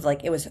move.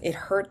 Like it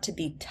hurt to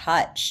be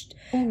touched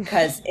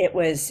because it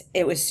was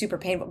super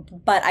painful.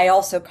 But I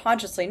also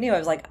consciously knew, I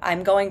was like,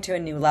 I'm going to a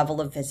new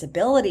level of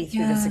visibility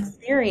through this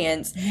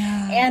experience,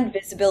 and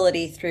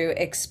visibility through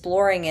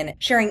exploring and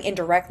sharing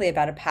indirectly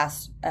about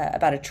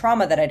about a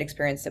trauma that I'd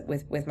experienced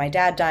with my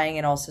dad dying,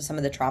 and also some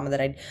of the trauma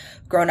that I'd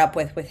grown up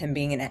with him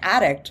being an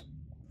addict.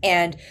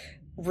 And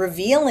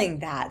revealing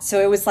that. So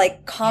it was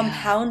like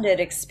compounded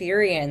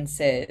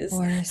experiences.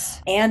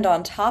 And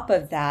on top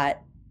of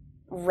that,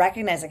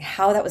 recognizing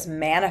how that was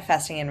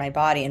manifesting in my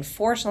body. And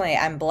fortunately,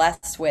 I'm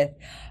blessed with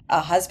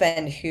a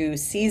husband who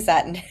sees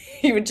that, and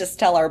he would just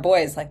tell our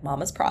boys, like,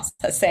 Mama's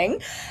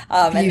processing.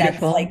 And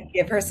that's like,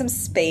 give her some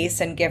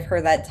space and give her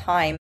that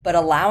time, but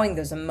allowing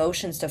those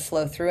emotions to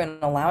flow through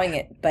and allowing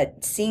it,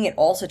 but seeing it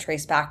also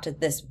trace back to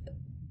this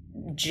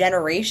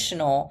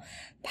generational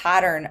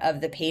pattern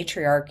of the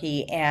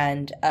patriarchy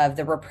and of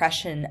the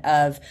repression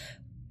of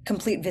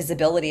complete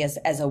visibility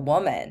as a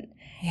woman,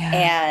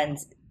 and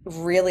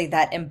really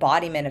that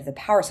embodiment of the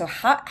power. So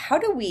how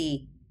do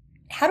we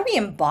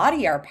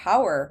embody our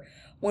power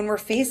when we're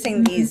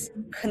facing these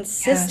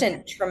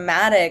consistent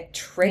traumatic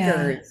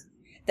triggers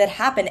that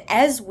happen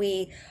as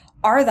we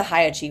are the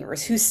high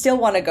achievers who still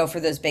want to go for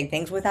those big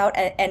things without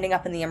ending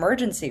up in the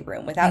emergency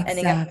room, without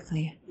ending up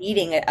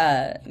needing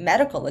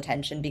medical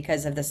attention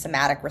because of the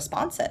somatic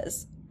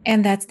responses?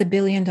 And that's the $1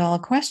 billion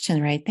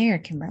question right there,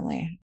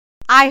 Kimberly.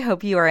 I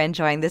hope you are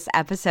enjoying this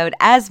episode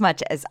as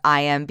much as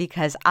I am,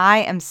 because I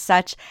am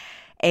such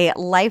a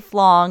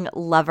lifelong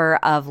lover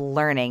of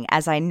learning,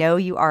 as I know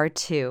you are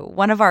too.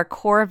 One of our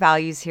core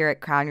values here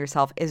at Crown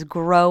Yourself is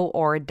grow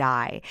or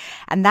die.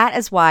 And that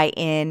is why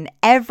in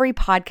every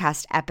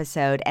podcast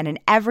episode and in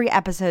every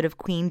episode of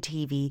Queen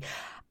TV,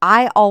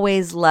 I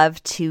always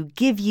love to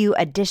give you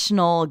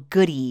additional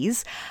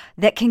goodies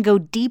that can go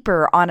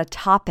deeper on a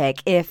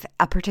topic if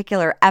a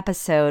particular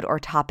episode or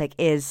topic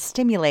is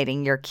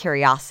stimulating your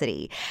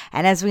curiosity.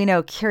 And as we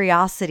know,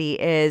 curiosity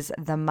is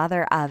the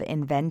mother of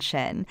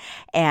invention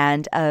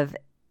and of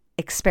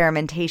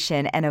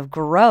experimentation and of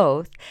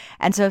growth.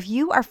 And so if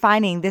you are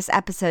finding this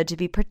episode to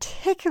be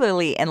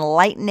particularly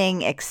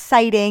enlightening,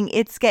 exciting,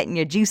 it's getting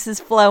your juices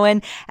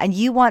flowing, and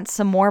you want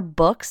some more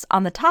books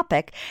on the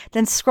topic,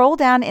 then scroll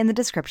down in the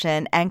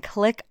description and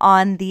click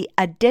on the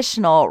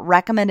additional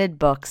recommended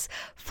books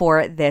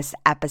for this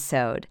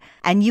episode.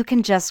 And you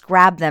can just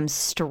grab them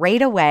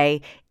straight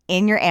away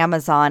in your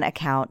Amazon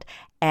account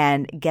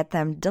and get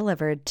them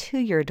delivered to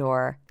your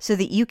door so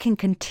that you can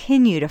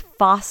continue to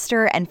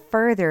foster and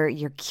further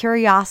your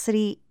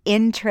curiosity,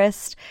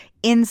 interest,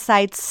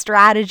 insights,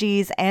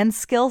 strategies, and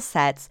skill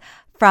sets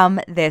from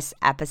this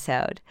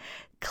episode.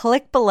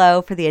 Click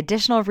below for the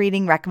additional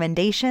reading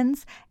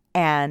recommendations,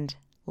 and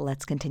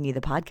let's continue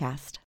the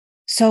podcast.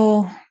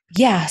 So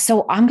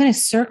I'm going to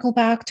circle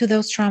back to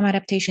those trauma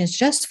adaptations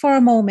just for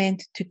a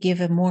moment to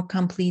give a more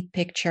complete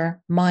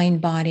picture,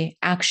 mind, body,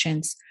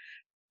 actions.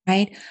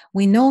 Right?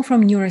 We know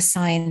from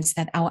neuroscience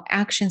that our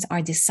actions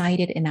are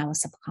decided in our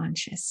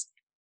subconscious.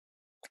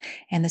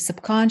 And the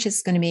subconscious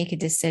is going to make a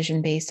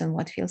decision based on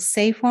what feels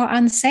safe or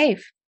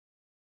unsafe.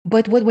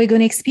 But what we're going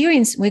to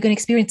experience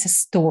a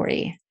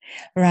story,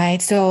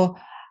 right? So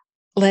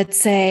let's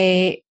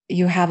say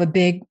you have a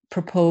big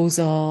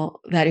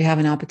proposal that you have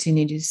an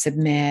opportunity to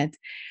submit,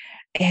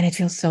 and it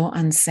feels so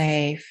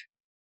unsafe.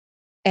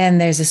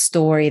 And there's a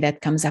story that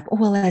comes up, oh,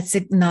 well, that's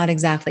not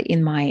exactly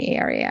in my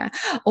area,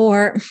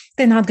 or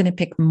they're not going to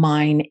pick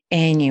mine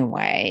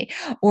anyway,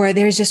 or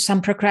there's just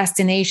some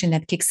procrastination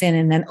that kicks in,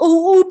 and then,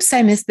 oh, oops,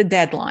 I missed the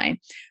deadline,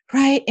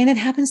 right? And it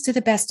happens to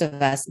the best of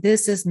us.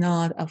 This is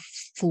not a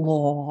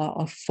flaw,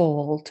 a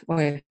fault, or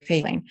a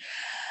failing.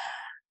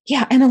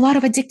 Yeah, and a lot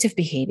of addictive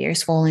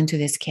behaviors fall into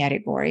this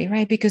category,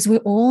 right? Because we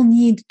all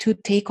need to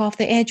take off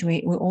the edge.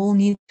 We all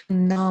need to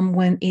numb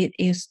when it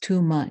is too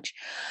much.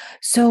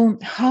 So,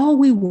 how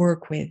we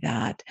work with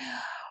that?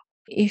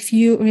 If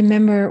you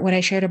remember what I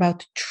shared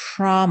about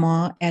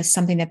trauma as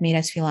something that made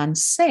us feel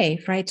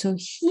unsafe, right? So,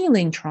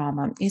 healing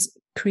trauma is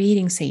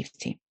creating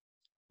safety.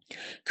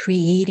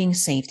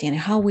 And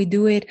how we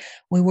do it,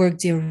 we work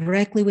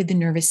directly with the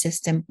nervous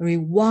system,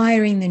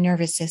 rewiring the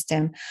nervous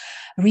system,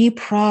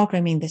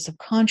 reprogramming the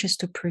subconscious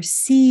to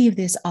perceive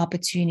these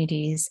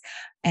opportunities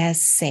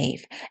as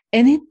safe.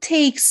 And it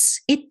takes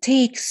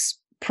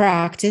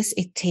practice,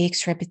 it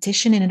takes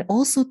repetition, and it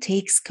also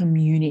takes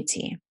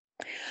community.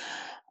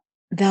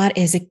 That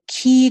is a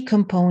key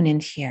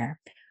component here.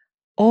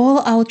 All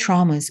our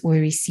traumas were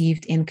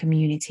received in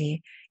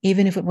community,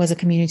 even if it was a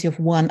community of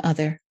one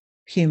other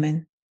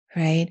human,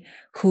 right?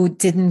 Who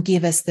didn't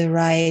give us the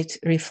right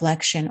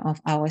reflection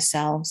of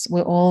ourselves.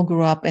 We all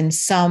grew up in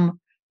some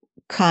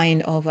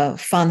kind of a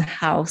fun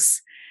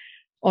house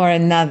or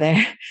another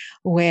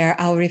where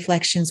our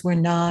reflections were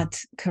not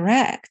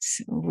correct.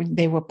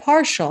 They were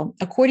partial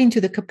according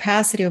to the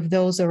capacity of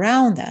those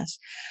around us,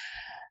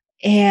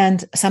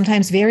 and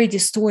sometimes very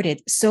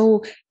distorted.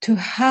 So to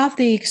have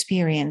the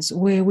experience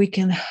where we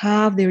can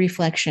have the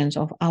reflections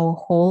of our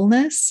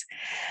wholeness,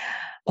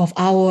 of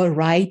our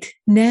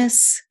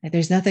rightness, that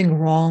there's nothing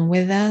wrong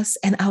with us,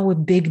 and our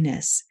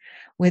bigness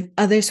with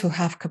others who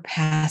have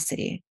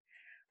capacity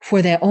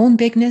for their own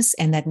bigness,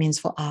 and that means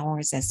for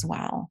ours as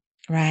well,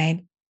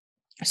 right?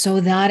 So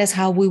that is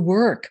how we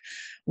work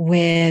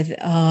with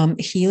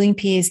healing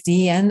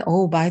PSD, and,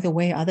 oh, by the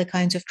way, other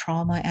kinds of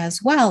trauma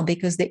as well,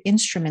 because the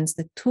instruments,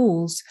 the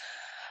tools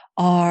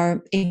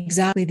are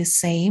exactly the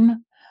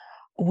same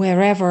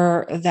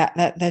wherever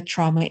that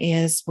trauma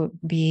is,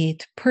 be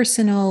it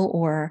personal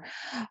or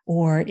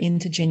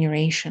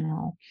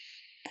intergenerational.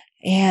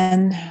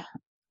 And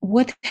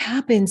what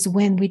happens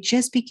when we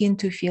just begin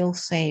to feel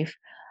safe?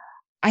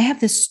 I have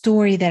this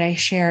story that I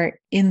share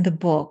in the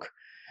book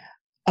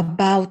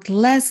about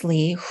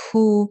Leslie,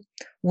 who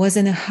was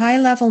in a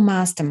high-level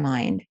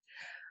mastermind,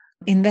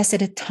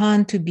 invested a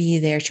ton to be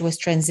there. She was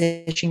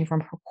transitioning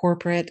from her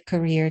corporate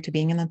career to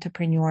being an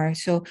entrepreneur.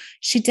 So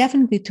she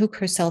definitely took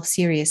herself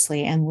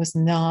seriously and was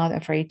not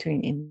afraid to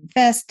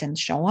invest and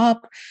show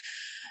up.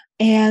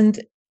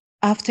 And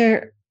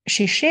after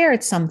she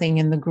shared something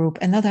in the group,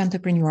 another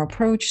entrepreneur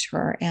approached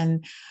her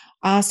and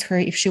asked her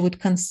if she would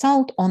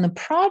consult on a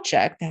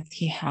project that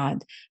he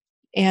had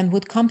and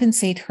would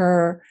compensate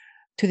her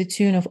to the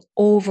tune of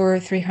over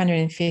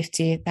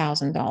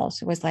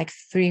 $350,000. It was like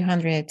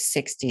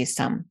 360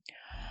 some.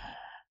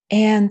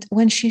 And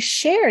when she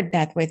shared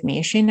that with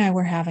me, she and I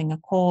were having a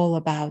call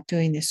about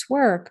doing this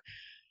work.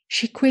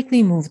 She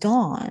quickly moved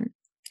on.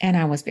 And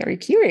I was very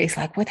curious,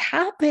 like, what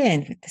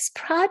happened with this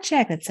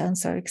project? That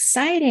sounds so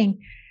exciting.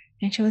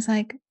 And she was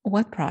like,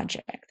 what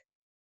project?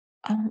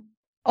 Um,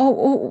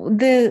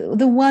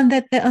 the one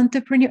that the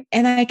entrepreneur,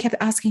 and I kept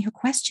asking her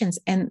questions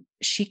and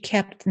she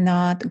kept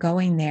not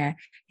going there.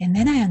 And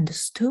then I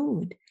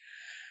understood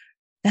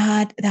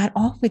that that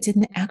offer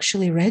didn't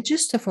actually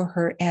register for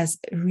her as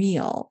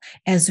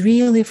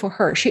really for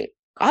her. She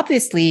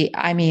obviously,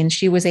 I mean,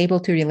 she was able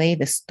to relay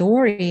the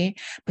story,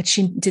 but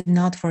she did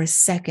not for a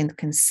second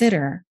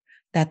consider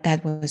that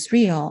that was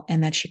real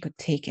and that she could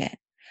take it.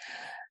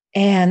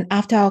 And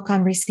after our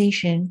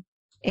conversation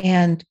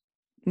and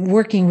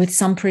working with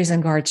some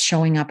prison guards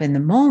showing up in the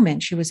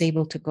moment, she was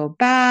able to go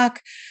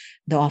back.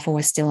 The offer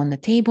was still on the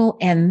table.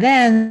 And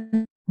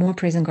then more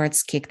prison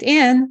guards kicked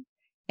in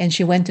and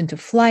she went into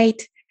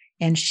flight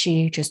and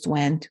she just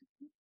went,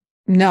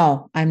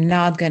 no, I'm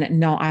not going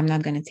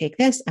to take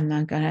this. I'm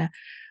not going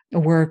to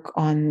work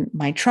on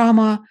my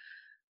trauma.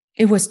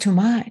 It was too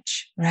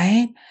much,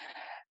 right?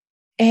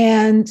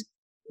 And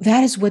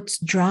that is what's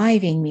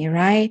driving me,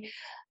 right?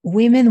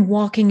 Women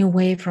walking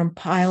away from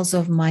piles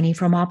of money,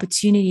 from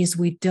opportunities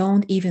we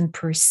don't even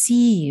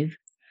perceive.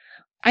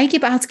 I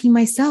keep asking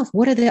myself,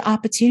 what are the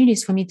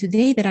opportunities for me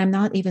today that I'm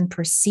not even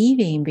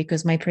perceiving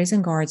because my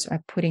prison guards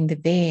are putting the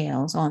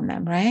veils on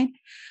them, right?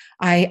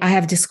 I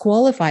have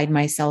disqualified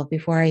myself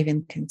before I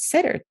even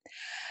considered.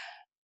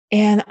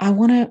 And I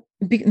want to,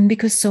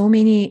 because so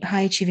many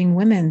high achieving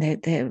women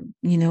that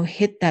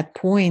hit that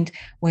point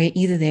where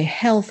either their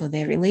health or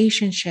their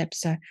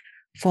relationships are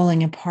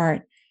falling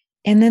apart.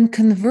 And then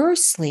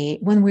conversely,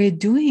 when we're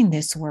doing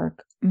this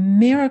work,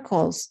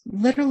 miracles,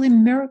 literally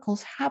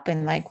miracles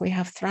happen. Like we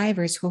have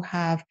thrivers who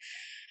have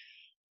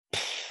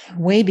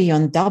way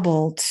beyond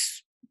doubled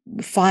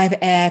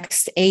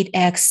 5x,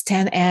 8x,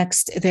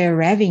 10x their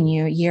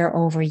revenue year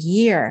over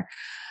year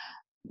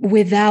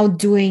without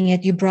doing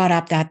it. You brought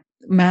up that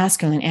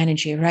masculine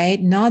energy,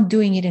 right? Not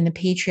doing it in a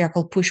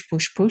patriarchal push,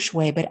 push, push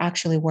way, but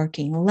actually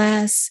working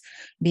less,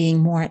 being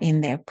more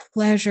in their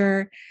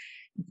pleasure,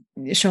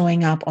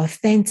 showing up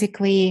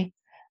authentically.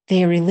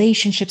 their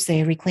relationships,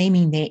 they're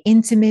reclaiming their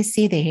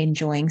intimacy, they're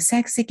enjoying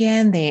sex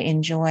again, they're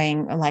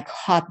enjoying like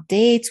hot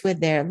dates with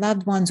their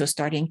loved ones, or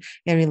starting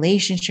their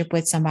relationship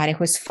with somebody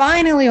who's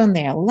finally on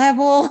their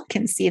level,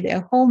 can see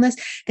their wholeness.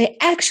 They're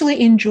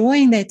actually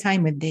enjoying their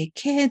time with their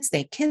kids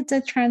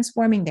are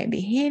transforming, their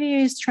behavior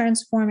is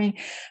transforming,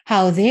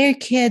 how their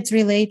kids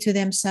relate to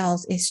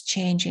themselves is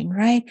changing,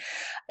 right?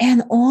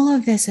 And all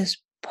of this is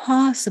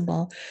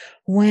possible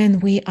when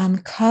we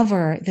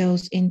uncover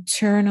those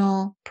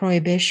internal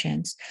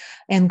prohibitions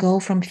and go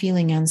from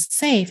feeling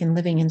unsafe and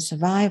living in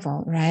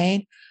survival,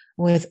 right?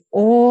 With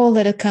all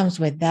that it comes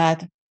with,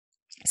 that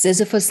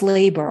Sisyphus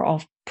labor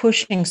of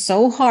pushing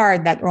so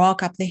hard that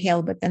rock up the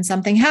hill, but then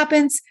something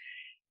happens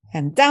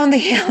and down the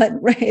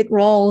hill it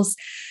rolls.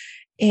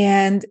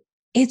 And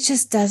it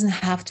just doesn't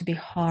have to be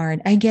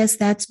hard. I guess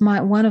that's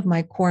one of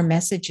my core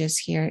messages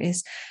here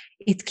is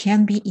it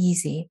can be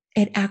easy.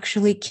 It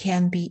actually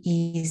can be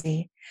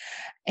easy.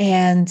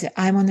 And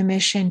I'm on a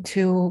mission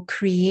to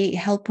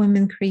help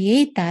women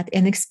create that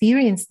and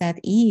experience that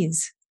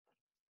ease.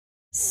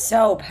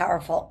 So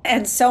powerful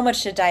and so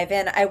much to dive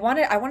in. I want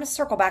to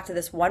circle back to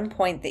this one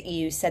point that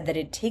you said, that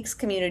it takes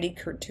community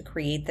to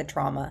create the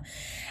trauma.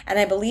 And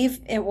I believe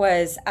it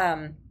was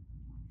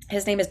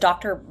his name is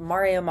Dr.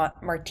 Mario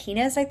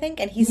Martinez, I think,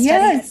 and he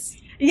studies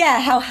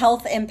how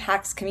health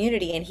impacts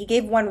community. And he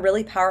gave one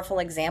really powerful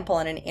example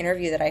in an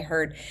interview that I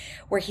heard,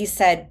 where he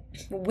said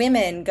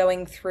women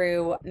going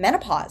through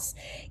menopause,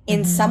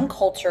 in some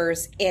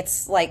cultures,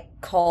 it's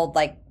like called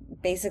like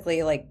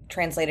basically like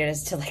translated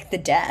as to like the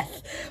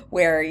death,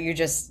 where you're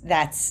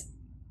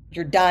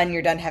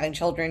done having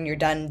children, you're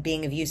done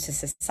being of use to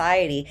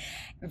society,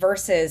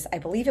 versus I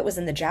believe it was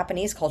in the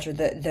Japanese culture,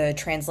 the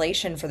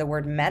translation for the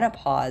word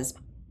menopause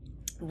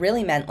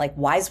really meant like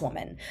wise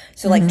woman.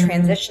 So like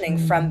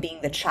transitioning from being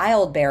the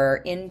child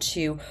bearer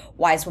into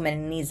wise woman.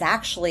 And he's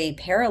actually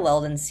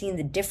paralleled and seen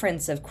the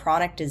difference of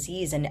chronic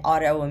disease and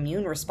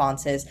autoimmune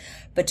responses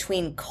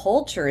between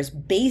cultures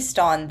based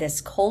on this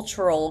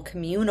cultural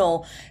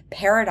communal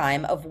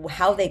paradigm of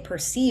how they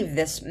perceive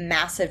this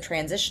massive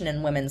transition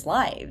in women's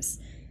lives.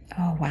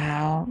 Oh,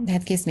 wow.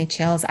 That gives me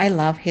chills. I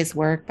love his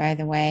work, by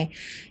the way.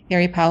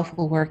 Very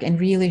powerful work, and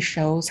really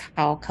shows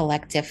how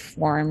collective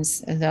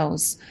forms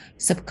that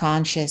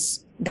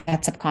subconscious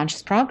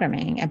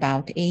programming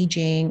about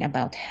aging,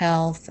 about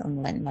health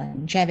and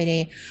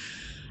longevity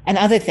and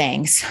other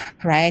things,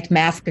 right?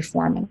 Math,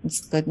 performance,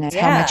 goodness,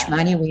 how much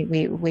money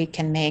we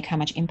can make, how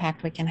much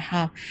impact we can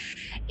have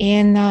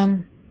in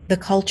the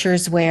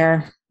cultures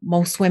where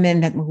most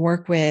women that we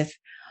work with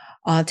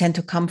tend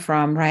to come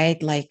from,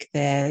 right? Like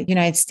the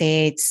United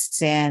States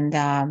and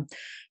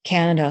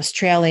Canada,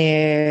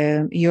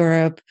 Australia,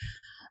 Europe,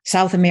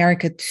 South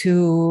America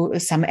too,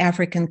 some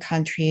African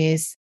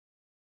countries.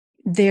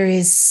 There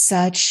is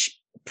such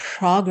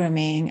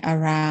programming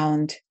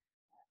around,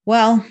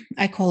 well,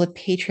 I call it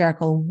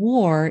patriarchal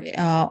war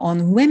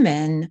on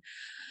women,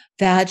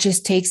 that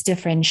just takes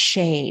different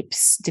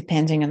shapes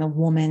depending on the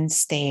woman's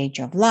stage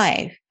of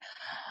life.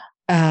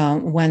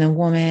 When a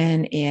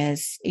woman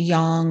is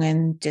young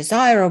and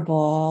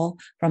desirable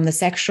from the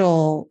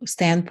sexual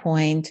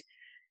standpoint,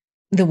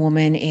 the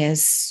woman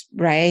is,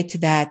 right,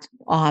 that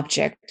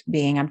object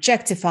being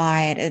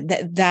objectified.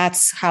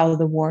 That's how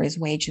the war is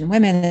waged in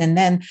women. And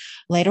then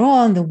later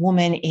on, the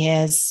woman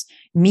is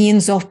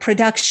means of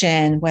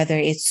production, whether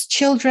it's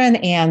children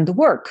and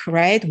work,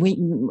 right?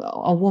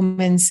 A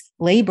woman's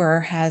labor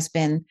has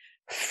been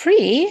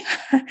free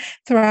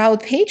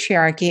throughout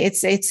patriarchy.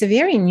 It's a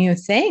very new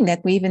thing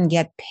that we even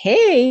get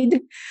paid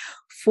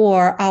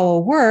for our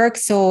work.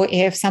 So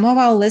if some of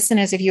our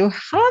listeners, if you're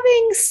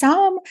having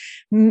some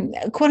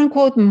quote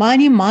unquote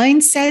money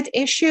mindset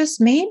issues,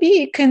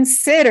 maybe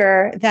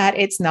consider that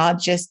it's not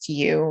just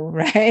you,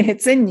 right?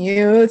 It's a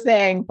new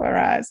thing for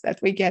us that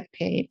we get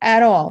paid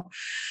at all.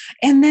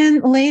 And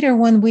then later,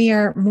 when we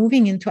are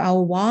moving into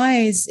our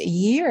wise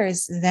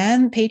years,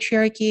 then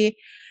patriarchy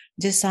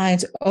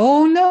decides,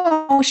 oh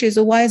no, she's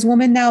a wise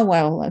woman now.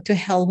 Well, to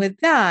hell with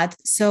that.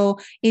 So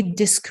it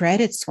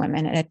discredits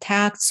women, it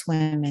attacks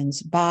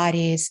women's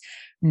bodies.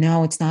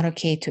 No, it's not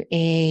okay to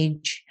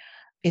age.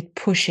 It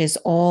pushes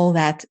all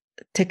that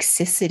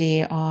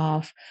toxicity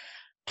of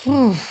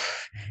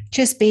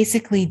just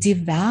basically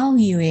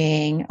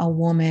devaluing a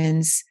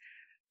woman's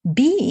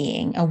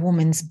being, a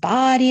woman's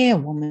body, a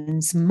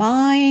woman's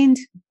mind.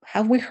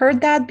 Have we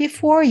heard that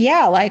before?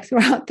 Yeah, like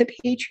throughout the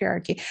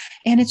patriarchy.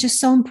 And it's just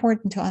so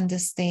important to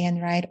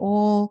understand, right?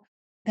 All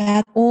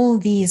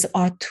these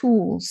are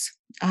tools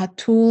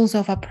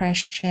of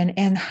oppression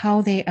and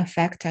how they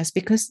affect us,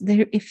 because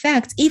their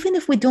effects, even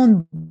if we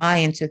don't buy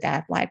into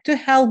that, like to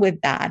hell with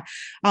that,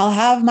 I'll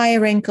have my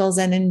wrinkles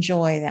and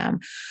enjoy them.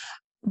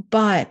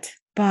 But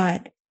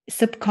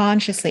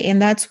subconsciously,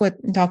 and that's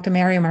what Dr.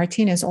 Mario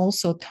Martinez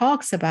also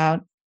talks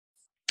about,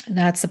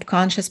 that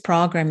subconscious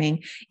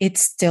programming,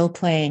 it's still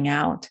playing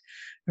out,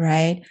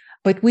 right?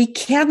 But we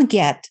can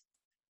get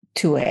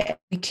to it.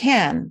 We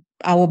can,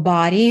 our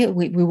body.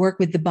 We work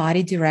with the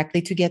body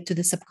directly to get to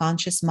the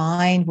subconscious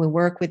mind. We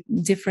work with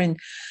different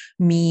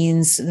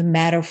means, the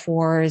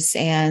metaphors,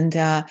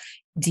 and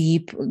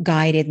deep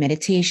guided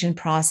meditation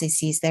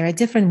processes. There are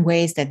different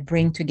ways that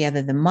bring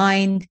together the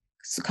mind,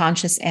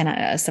 conscious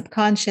and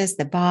subconscious,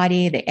 the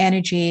body, the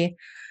energy,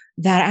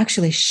 that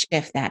actually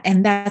shift that.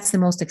 And that's the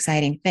most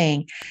exciting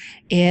thing,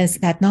 is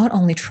that not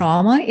only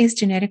trauma is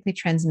genetically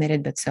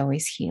transmitted, but so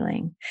is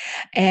healing.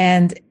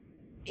 And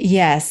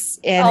yes,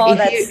 and Oh,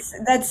 if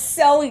you, that's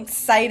so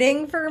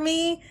exciting for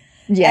me.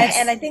 And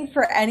yes, I think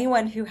for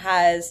anyone who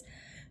has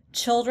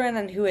children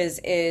and who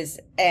and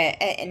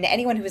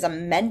anyone who is a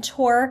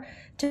mentor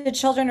to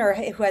children or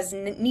who has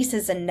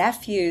nieces and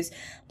nephews,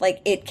 like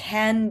it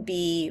can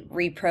be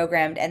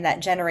reprogrammed and that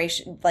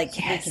generation, like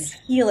we can yes,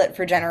 heal it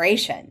for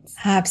generations.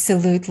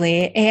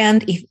 absolutely.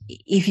 And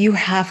if you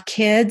have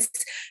kids,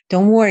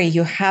 don't worry,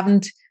 you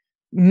haven't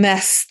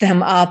messed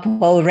them up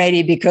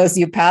already because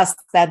you passed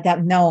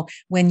that. No,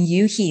 when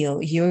you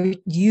heal,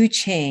 you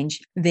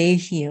change, they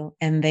heal,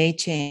 and they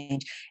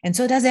change, and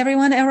so does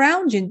everyone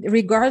around you,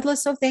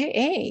 regardless of their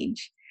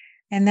age.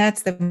 And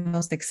that's the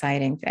most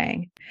exciting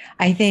thing.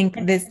 I think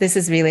this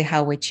is really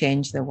how we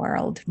change the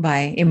world,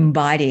 by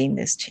embodying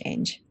this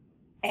change.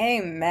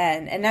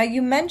 Amen. And now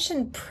you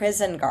mentioned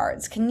prison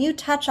guards. Can you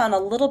touch on a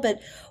little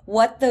bit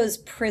what those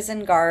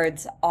prison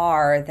guards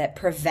are that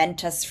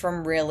prevent us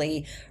from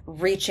really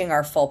reaching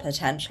our full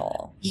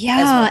potential as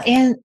Yeah,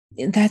 women?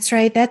 and that's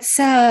right. That's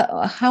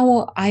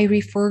how I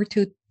refer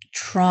to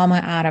trauma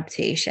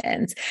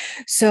adaptations.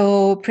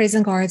 So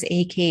prison guards,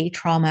 aka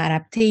trauma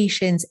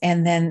adaptations,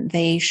 and then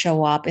they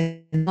show up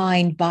in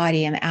mind,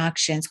 body, and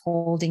actions,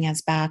 holding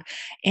us back.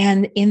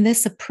 And in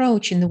this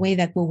approach, in the way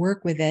that we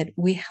work with it,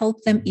 we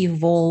help them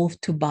evolve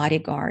to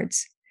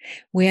bodyguards.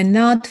 We are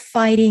not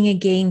fighting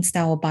against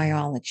our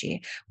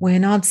biology. We're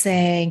not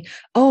saying,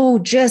 oh,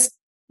 just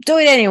do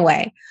it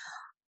anyway.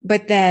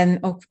 But then,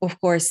 of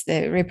course,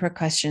 the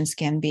repercussions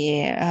can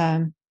be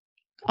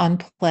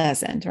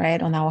unpleasant,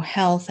 right, on our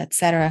health,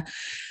 etc.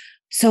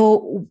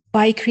 So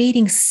by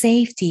creating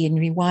safety and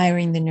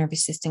rewiring the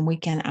nervous system, we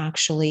can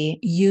actually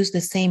use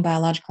the same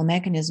biological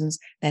mechanisms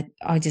that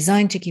are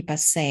designed to keep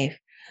us safe,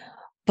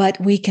 but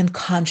we can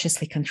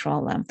consciously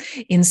control them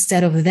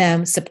instead of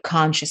them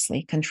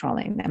subconsciously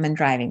controlling them and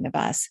driving the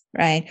bus,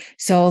 right?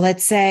 So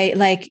let's say,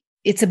 like,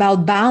 it's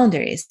about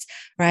boundaries,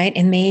 right?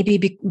 And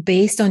maybe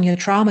based on your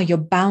trauma, your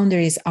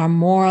boundaries are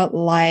more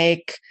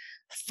like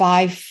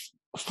 5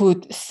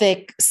 foot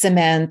thick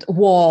cement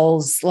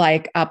walls,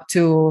 like up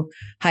to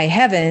high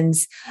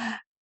heavens.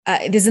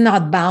 These are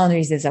not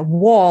boundaries, these are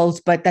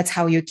walls, but that's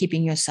how you're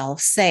keeping yourself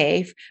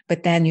safe.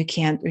 But then you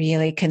can't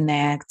really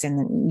connect,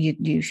 and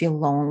you feel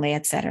lonely,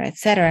 et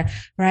cetera,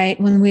 right?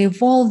 When we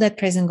evolve that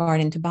prison guard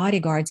into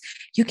bodyguards,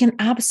 you can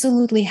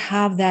absolutely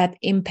have that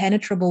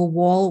impenetrable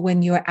wall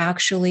when you're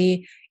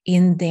actually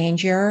in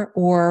danger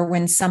or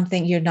when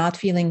something you're not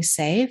feeling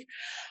safe.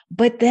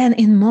 But then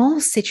in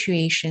most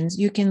situations,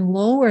 you can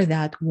lower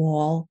that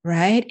wall,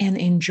 right? And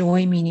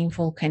enjoy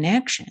meaningful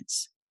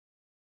connections.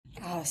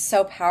 Oh,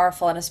 so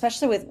powerful. And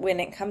especially with when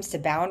it comes to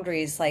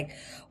boundaries, like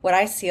what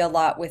I see a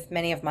lot with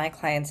many of my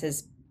clients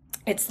is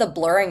it's the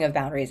blurring of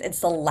boundaries. It's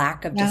the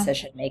lack of Yeah.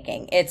 decision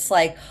making. It's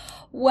like,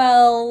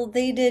 well,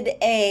 they did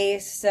A,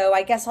 so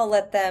I guess I'll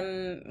let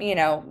them,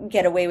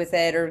 get away with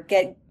it or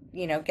get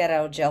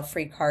out of jail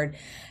free card.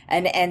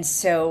 And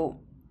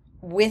so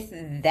with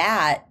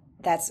that,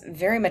 that's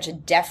very much a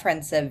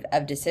deference of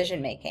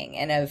decision making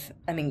and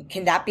I mean,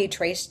 can that be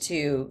traced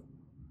to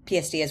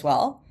PSD as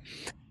well?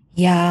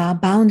 Yeah,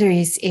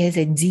 boundaries is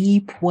a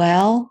deep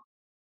well,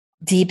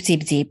 deep,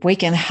 deep, deep. We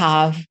can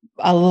have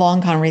a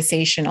long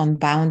conversation on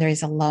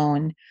boundaries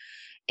alone.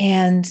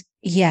 And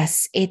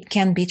yes, it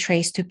can be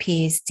traced to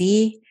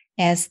PSD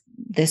as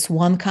this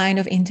one kind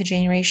of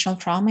intergenerational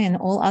trauma and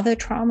all other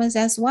traumas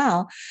as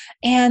well.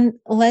 And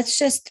let's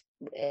just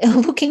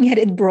looking at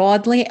it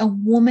broadly, a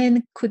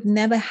woman could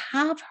never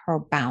have her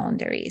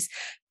boundaries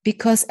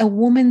because a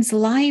woman's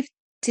life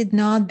did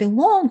not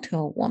belong to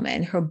a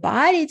woman. Her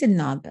body did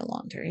not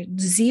belong to her.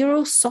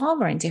 Zero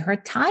sovereignty. Her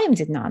time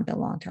did not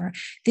belong to her.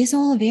 These are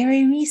all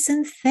very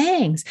recent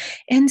things.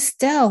 And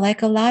still,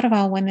 like a lot of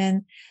our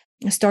women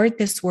start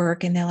this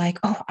work and they're like,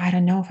 oh, I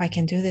don't know if I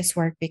can do this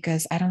work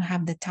because I don't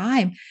have the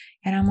time.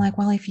 And I'm like,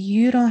 well, if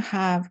you don't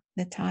have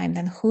the time,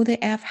 then who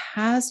the F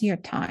has your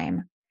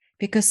time?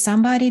 Because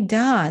somebody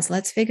does.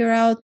 Let's figure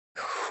out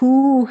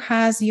who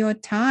has your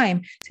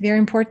time. It's a very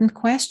important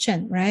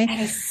question, right? That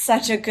is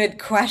such a good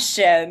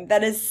question.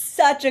 That is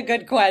such a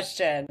good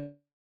question.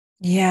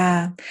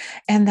 Yeah.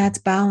 And that's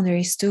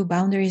boundaries too.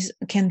 Boundaries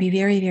can be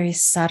very, very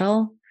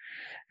subtle,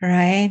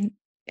 right?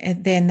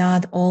 They're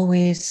not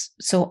always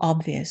so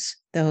obvious,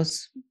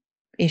 those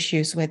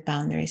issues with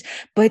boundaries.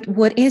 But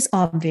what is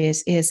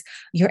obvious is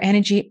your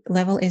energy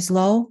level is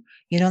low.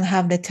 You don't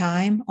have the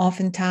time.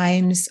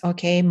 Oftentimes,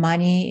 okay,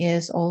 money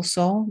is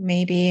also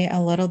maybe a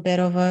little bit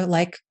of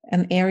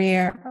an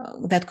area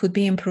that could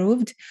be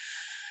improved.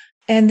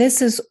 And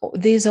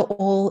these are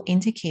all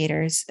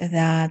indicators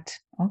that,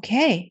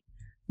 okay,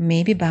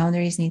 maybe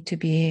boundaries need to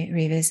be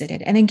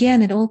revisited. And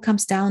again, it all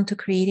comes down to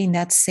creating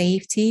that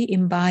safety,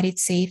 embodied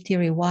safety,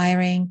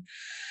 rewiring,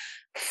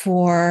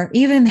 for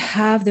even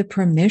have the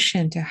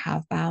permission to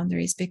have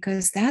boundaries,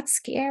 because that's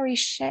scary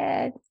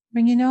shit.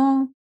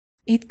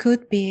 It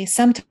could be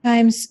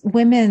sometimes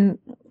women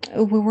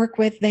we work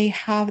with,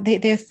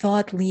 they're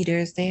thought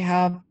leaders, they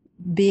have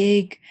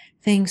big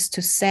things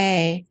to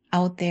say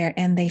out there,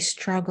 and they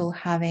struggle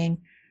having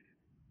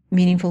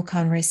meaningful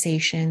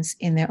conversations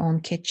in their own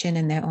kitchen,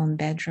 in their own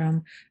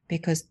bedroom,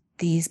 because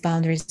these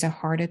boundaries are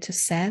harder to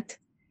set,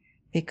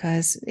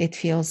 because it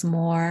feels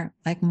more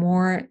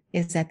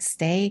is at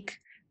stake,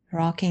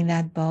 rocking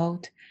that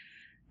boat.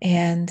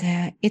 And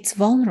it's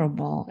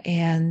vulnerable.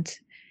 And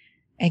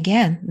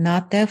again,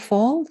 not their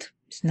fault.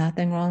 There's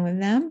nothing wrong with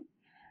them.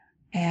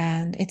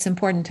 And it's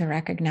important to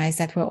recognize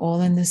that we're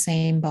all in the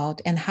same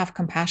boat and have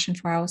compassion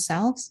for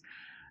ourselves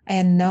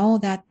and know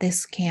that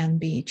this can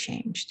be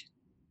changed.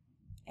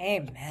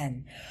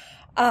 Amen.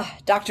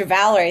 Dr.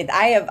 Valerie,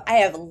 I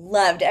have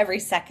loved every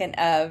second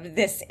of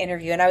this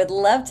interview, and I would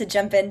love to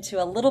jump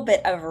into a little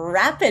bit of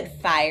rapid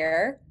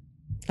fire.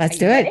 Let's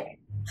do it.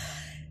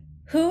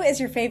 Who is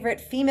your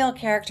favorite female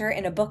character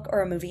in a book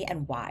or a movie,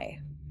 and why?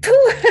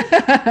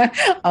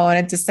 I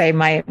wanted to say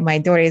my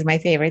daughter is my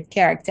favorite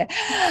character.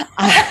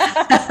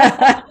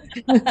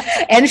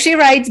 And she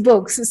writes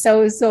books,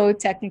 so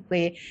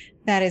technically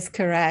that is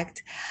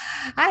correct.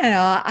 I don't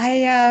know.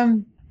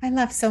 I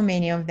love so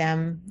many of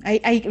them.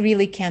 I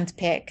really can't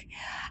pick.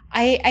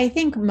 I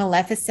think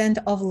Maleficent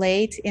of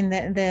late in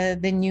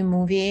the new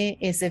movie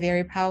is a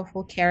very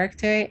powerful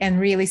character and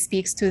really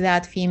speaks to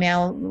that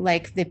female,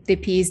 like the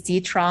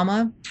PSD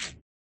trauma.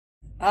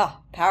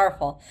 Oh,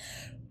 powerful.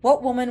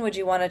 What woman would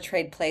you want to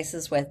trade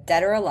places with,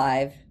 dead or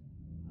alive?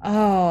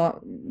 Oh,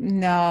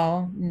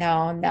 no,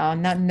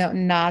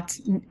 not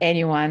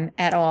anyone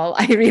at all.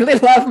 I really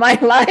love my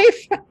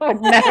life. I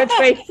would never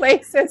trade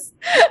places.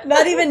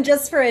 Not even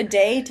just for a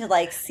day to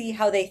like see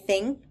how they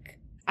think?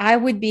 I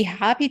would be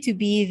happy to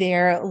be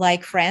their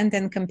like friend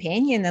and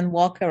companion and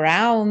walk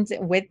around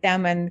with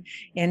them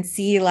and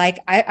see, like,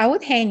 I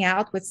would hang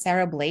out with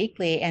Sarah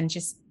Blakely and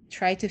just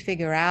try to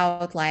figure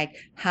out like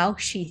how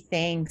she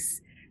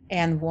thinks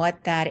and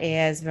what that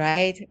is,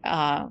 right?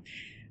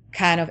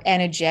 Kind of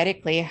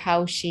energetically,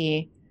 how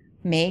she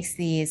makes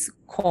these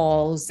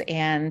calls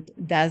and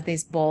does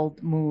these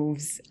bold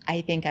moves. I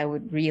think I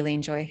would really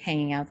enjoy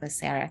hanging out with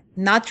Sarah.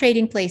 Not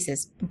trading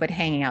places, but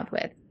hanging out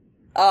with.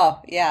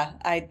 Oh, yeah.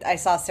 I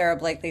saw Sarah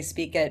Blakely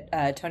speak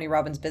at Tony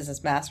Robbins'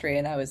 Business Mastery,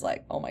 and I was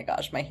like, oh my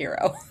gosh, my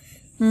hero.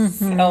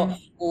 Mm-hmm. So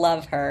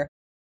love her.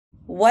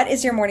 What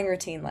is your morning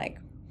routine like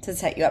to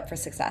set you up for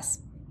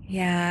success?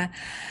 Yeah,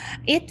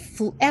 it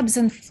ebbs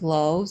and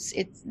flows.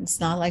 It's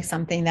not like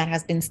something that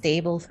has been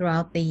stable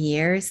throughout the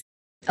years.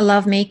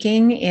 Love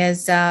making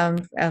is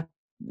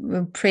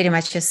pretty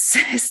much a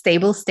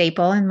stable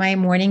staple in my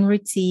morning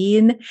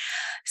routine.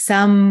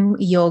 Some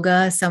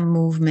yoga, some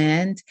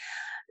movement,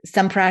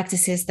 some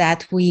practices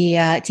that we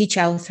teach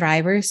our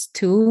thrivers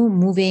to,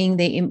 moving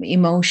the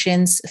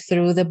emotions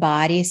through the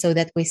body so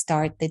that we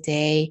start the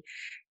day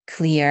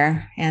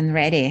clear and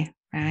ready,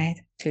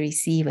 right, to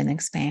receive and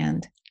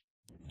expand.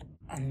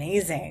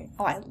 Amazing.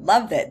 Oh, I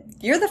love it.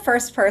 You're the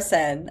first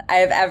person I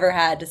have ever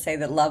had to say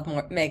that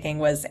love making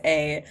was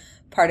a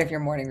part of your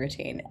morning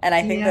routine. And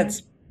I think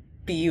that's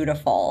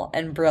beautiful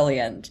and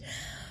brilliant.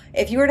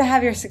 If you were to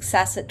have your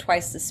success at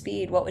twice the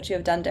speed, what would you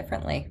have done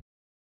differently?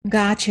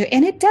 Got you.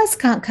 And it does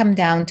come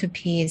down to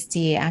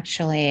PSD,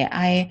 actually.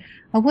 I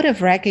would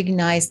have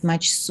recognized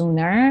much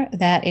sooner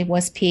that it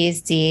was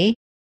PSD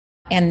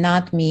and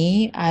not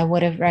me. I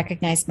would have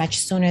recognized much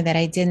sooner that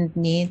I didn't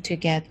need to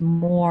get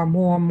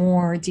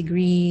more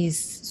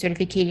degrees,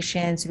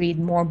 certifications, read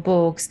more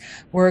books,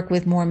 work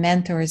with more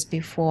mentors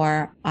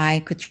before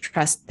I could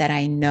trust that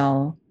I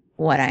know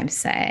what I'm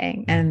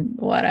saying and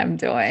what I'm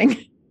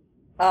doing.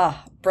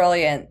 Oh,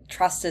 brilliant.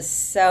 Trust is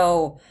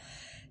so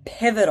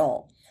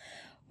pivotal.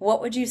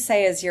 What would you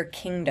say is your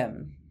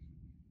kingdom?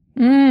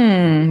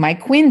 My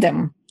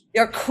queendom.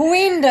 Your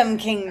queendom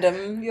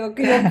kingdom. Your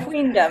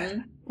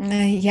queendom.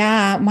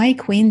 Yeah, my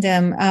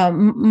queendom.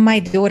 My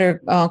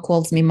daughter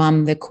calls me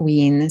Mom the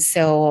Queen,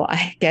 so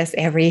I guess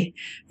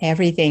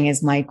everything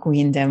is my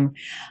queendom.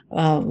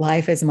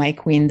 Life is my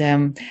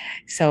queendom.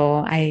 So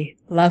I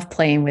love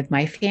playing with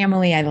my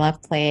family. I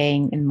love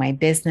playing in my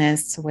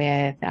business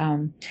with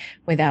our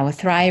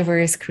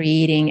thrivers,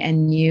 creating a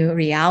new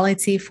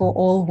reality for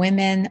all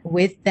women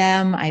with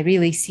them. I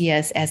really see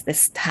us as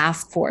this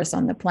task force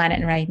on the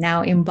planet right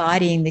now,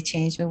 embodying the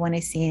change we want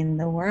to see in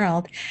the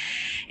world.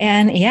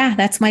 And yeah,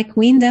 that's my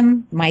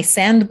queendom, my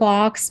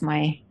sandbox,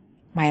 my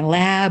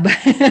lab,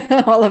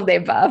 all of the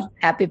above.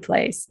 Happy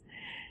place.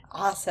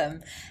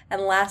 Awesome.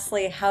 And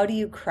lastly, how do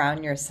you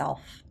crown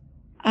yourself?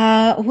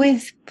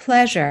 With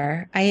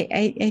pleasure.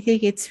 I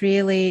think it's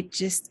really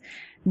just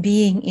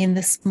being in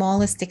the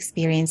smallest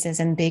experiences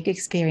and big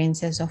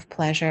experiences of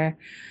pleasure,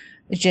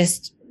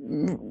 just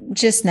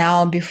just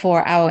now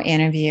before our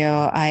interview,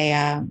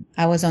 I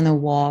was on a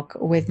walk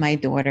with my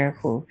daughter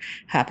who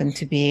happened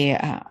to be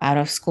out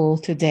of school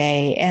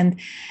today, and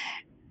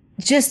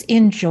just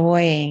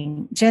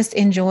enjoying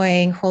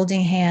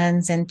holding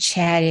hands and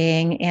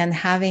chatting and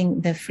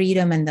having the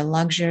freedom and the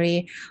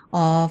luxury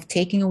of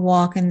taking a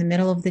walk in the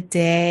middle of the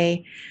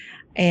day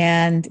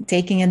and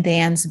taking a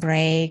dance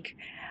break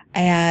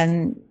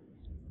and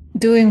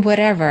doing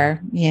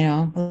whatever,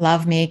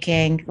 love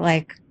making,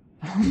 like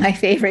my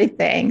favorite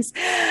things.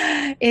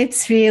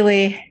 It's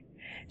really,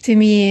 to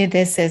me,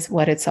 this is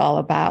what it's all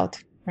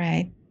about,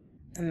 right?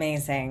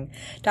 Amazing.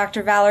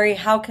 Dr. Valerie,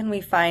 how can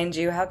we find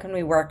you? How can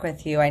we work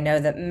with you? I know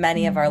that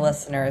many of our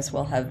listeners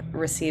will have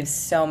received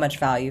so much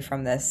value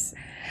from this.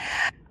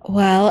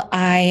 Well,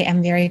 I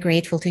am very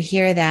grateful to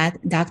hear that.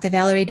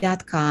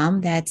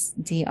 drvalerie.com, that's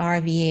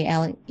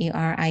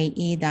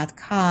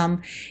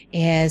drvalerie.com,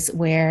 is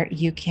where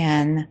you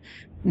can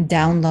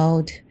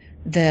download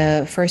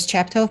the first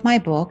chapter of my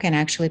book and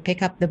actually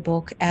pick up the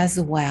book as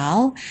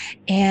well.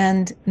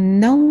 And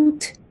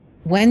note,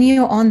 when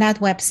you're on that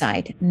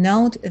website,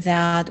 note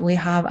that we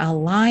have a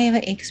live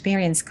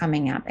experience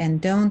coming up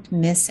and don't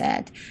miss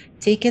it.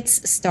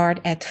 Tickets start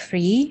at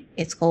 $3.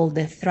 It's called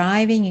the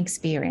Thriving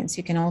Experience.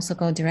 You can also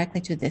go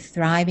directly to the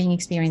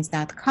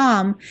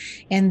thrivingexperience.com.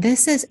 And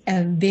this is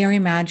a very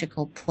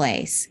magical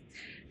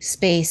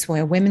space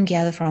where women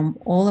gather from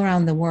all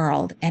around the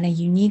world, and a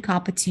unique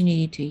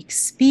opportunity to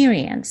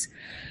experience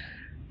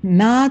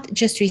not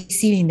just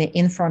receiving the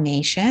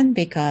information,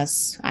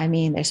 because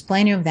there's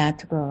plenty of that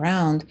to go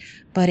around,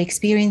 but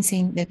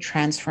experiencing the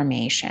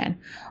transformation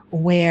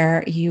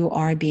where you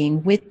are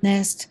being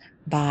witnessed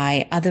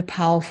by other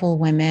powerful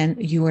women.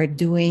 You are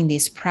doing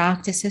these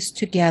practices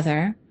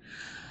together,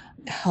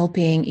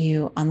 helping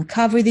you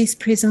uncover these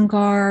prison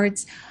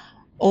guards,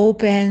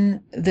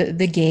 open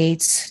the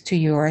gates to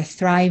your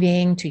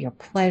thriving, to your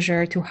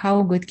pleasure, to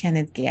how good can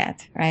it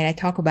get, right? I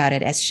talk about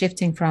it as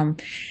shifting from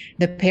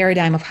the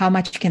paradigm of how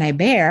much can I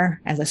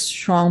bear as a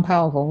strong,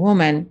 powerful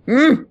woman,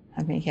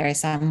 let me carry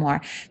some more,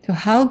 to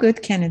how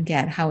good can it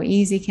get, how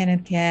easy can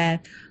it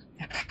get,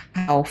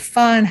 how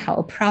fun,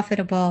 how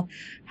profitable,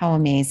 how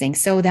amazing.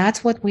 So that's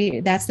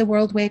the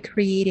world we're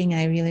creating.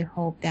 I really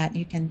hope that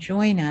you can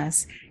join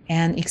us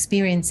and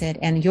experience it,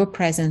 and your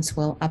presence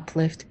will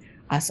uplift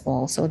us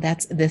all. So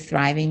that's the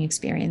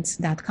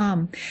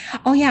thrivingexperience.com.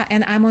 Oh yeah.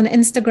 And I'm on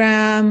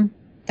Instagram,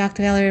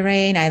 Dr. Valerie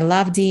Rein. I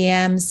love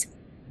DMs.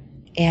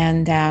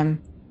 And I'm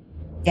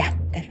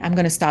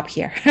going to stop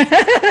here.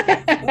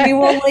 We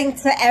will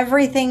link to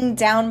everything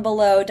down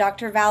below.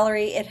 Dr.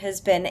 Valerie, it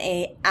has been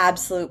an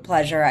absolute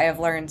pleasure. I have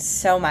learned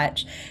so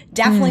much.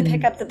 Definitely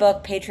pick up the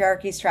book,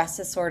 Patriarchy, Stress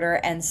Disorder,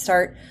 and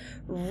start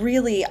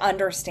really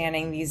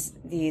understanding these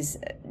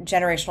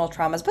generational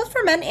traumas, both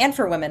for men and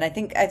for women. I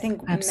think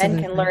Absolutely.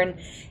 Men can learn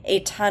a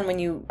ton when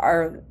you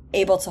are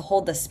able to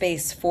hold the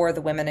space for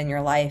the women in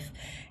your life,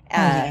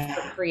 for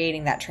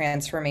creating that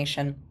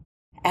transformation.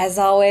 As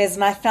always,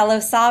 my fellow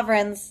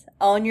sovereigns,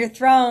 own your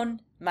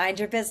throne, mind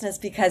your business,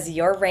 because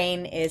your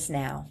reign is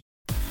now.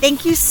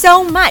 Thank you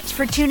so much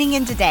for tuning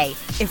in today.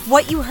 If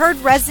what you heard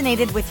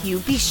resonated with you,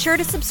 be sure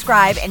to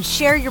subscribe and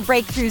share your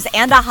breakthroughs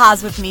and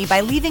ahas with me by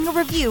leaving a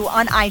review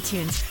on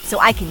iTunes so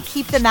I can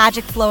keep the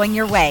magic flowing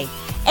your way.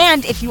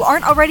 And if you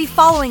aren't already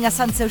following us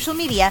on social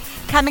media,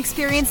 come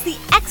experience the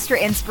extra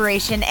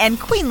inspiration and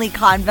queenly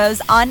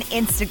convos on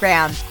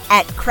Instagram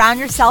at Crown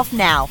Yourself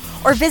Now,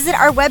 or visit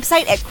our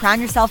website at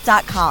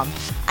crownyourself.com.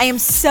 I am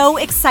so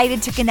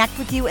excited to connect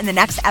with you in the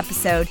next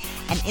episode.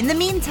 And in the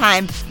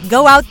meantime,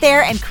 go out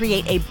there and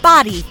create a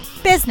body,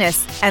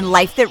 business, and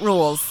life that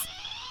rules.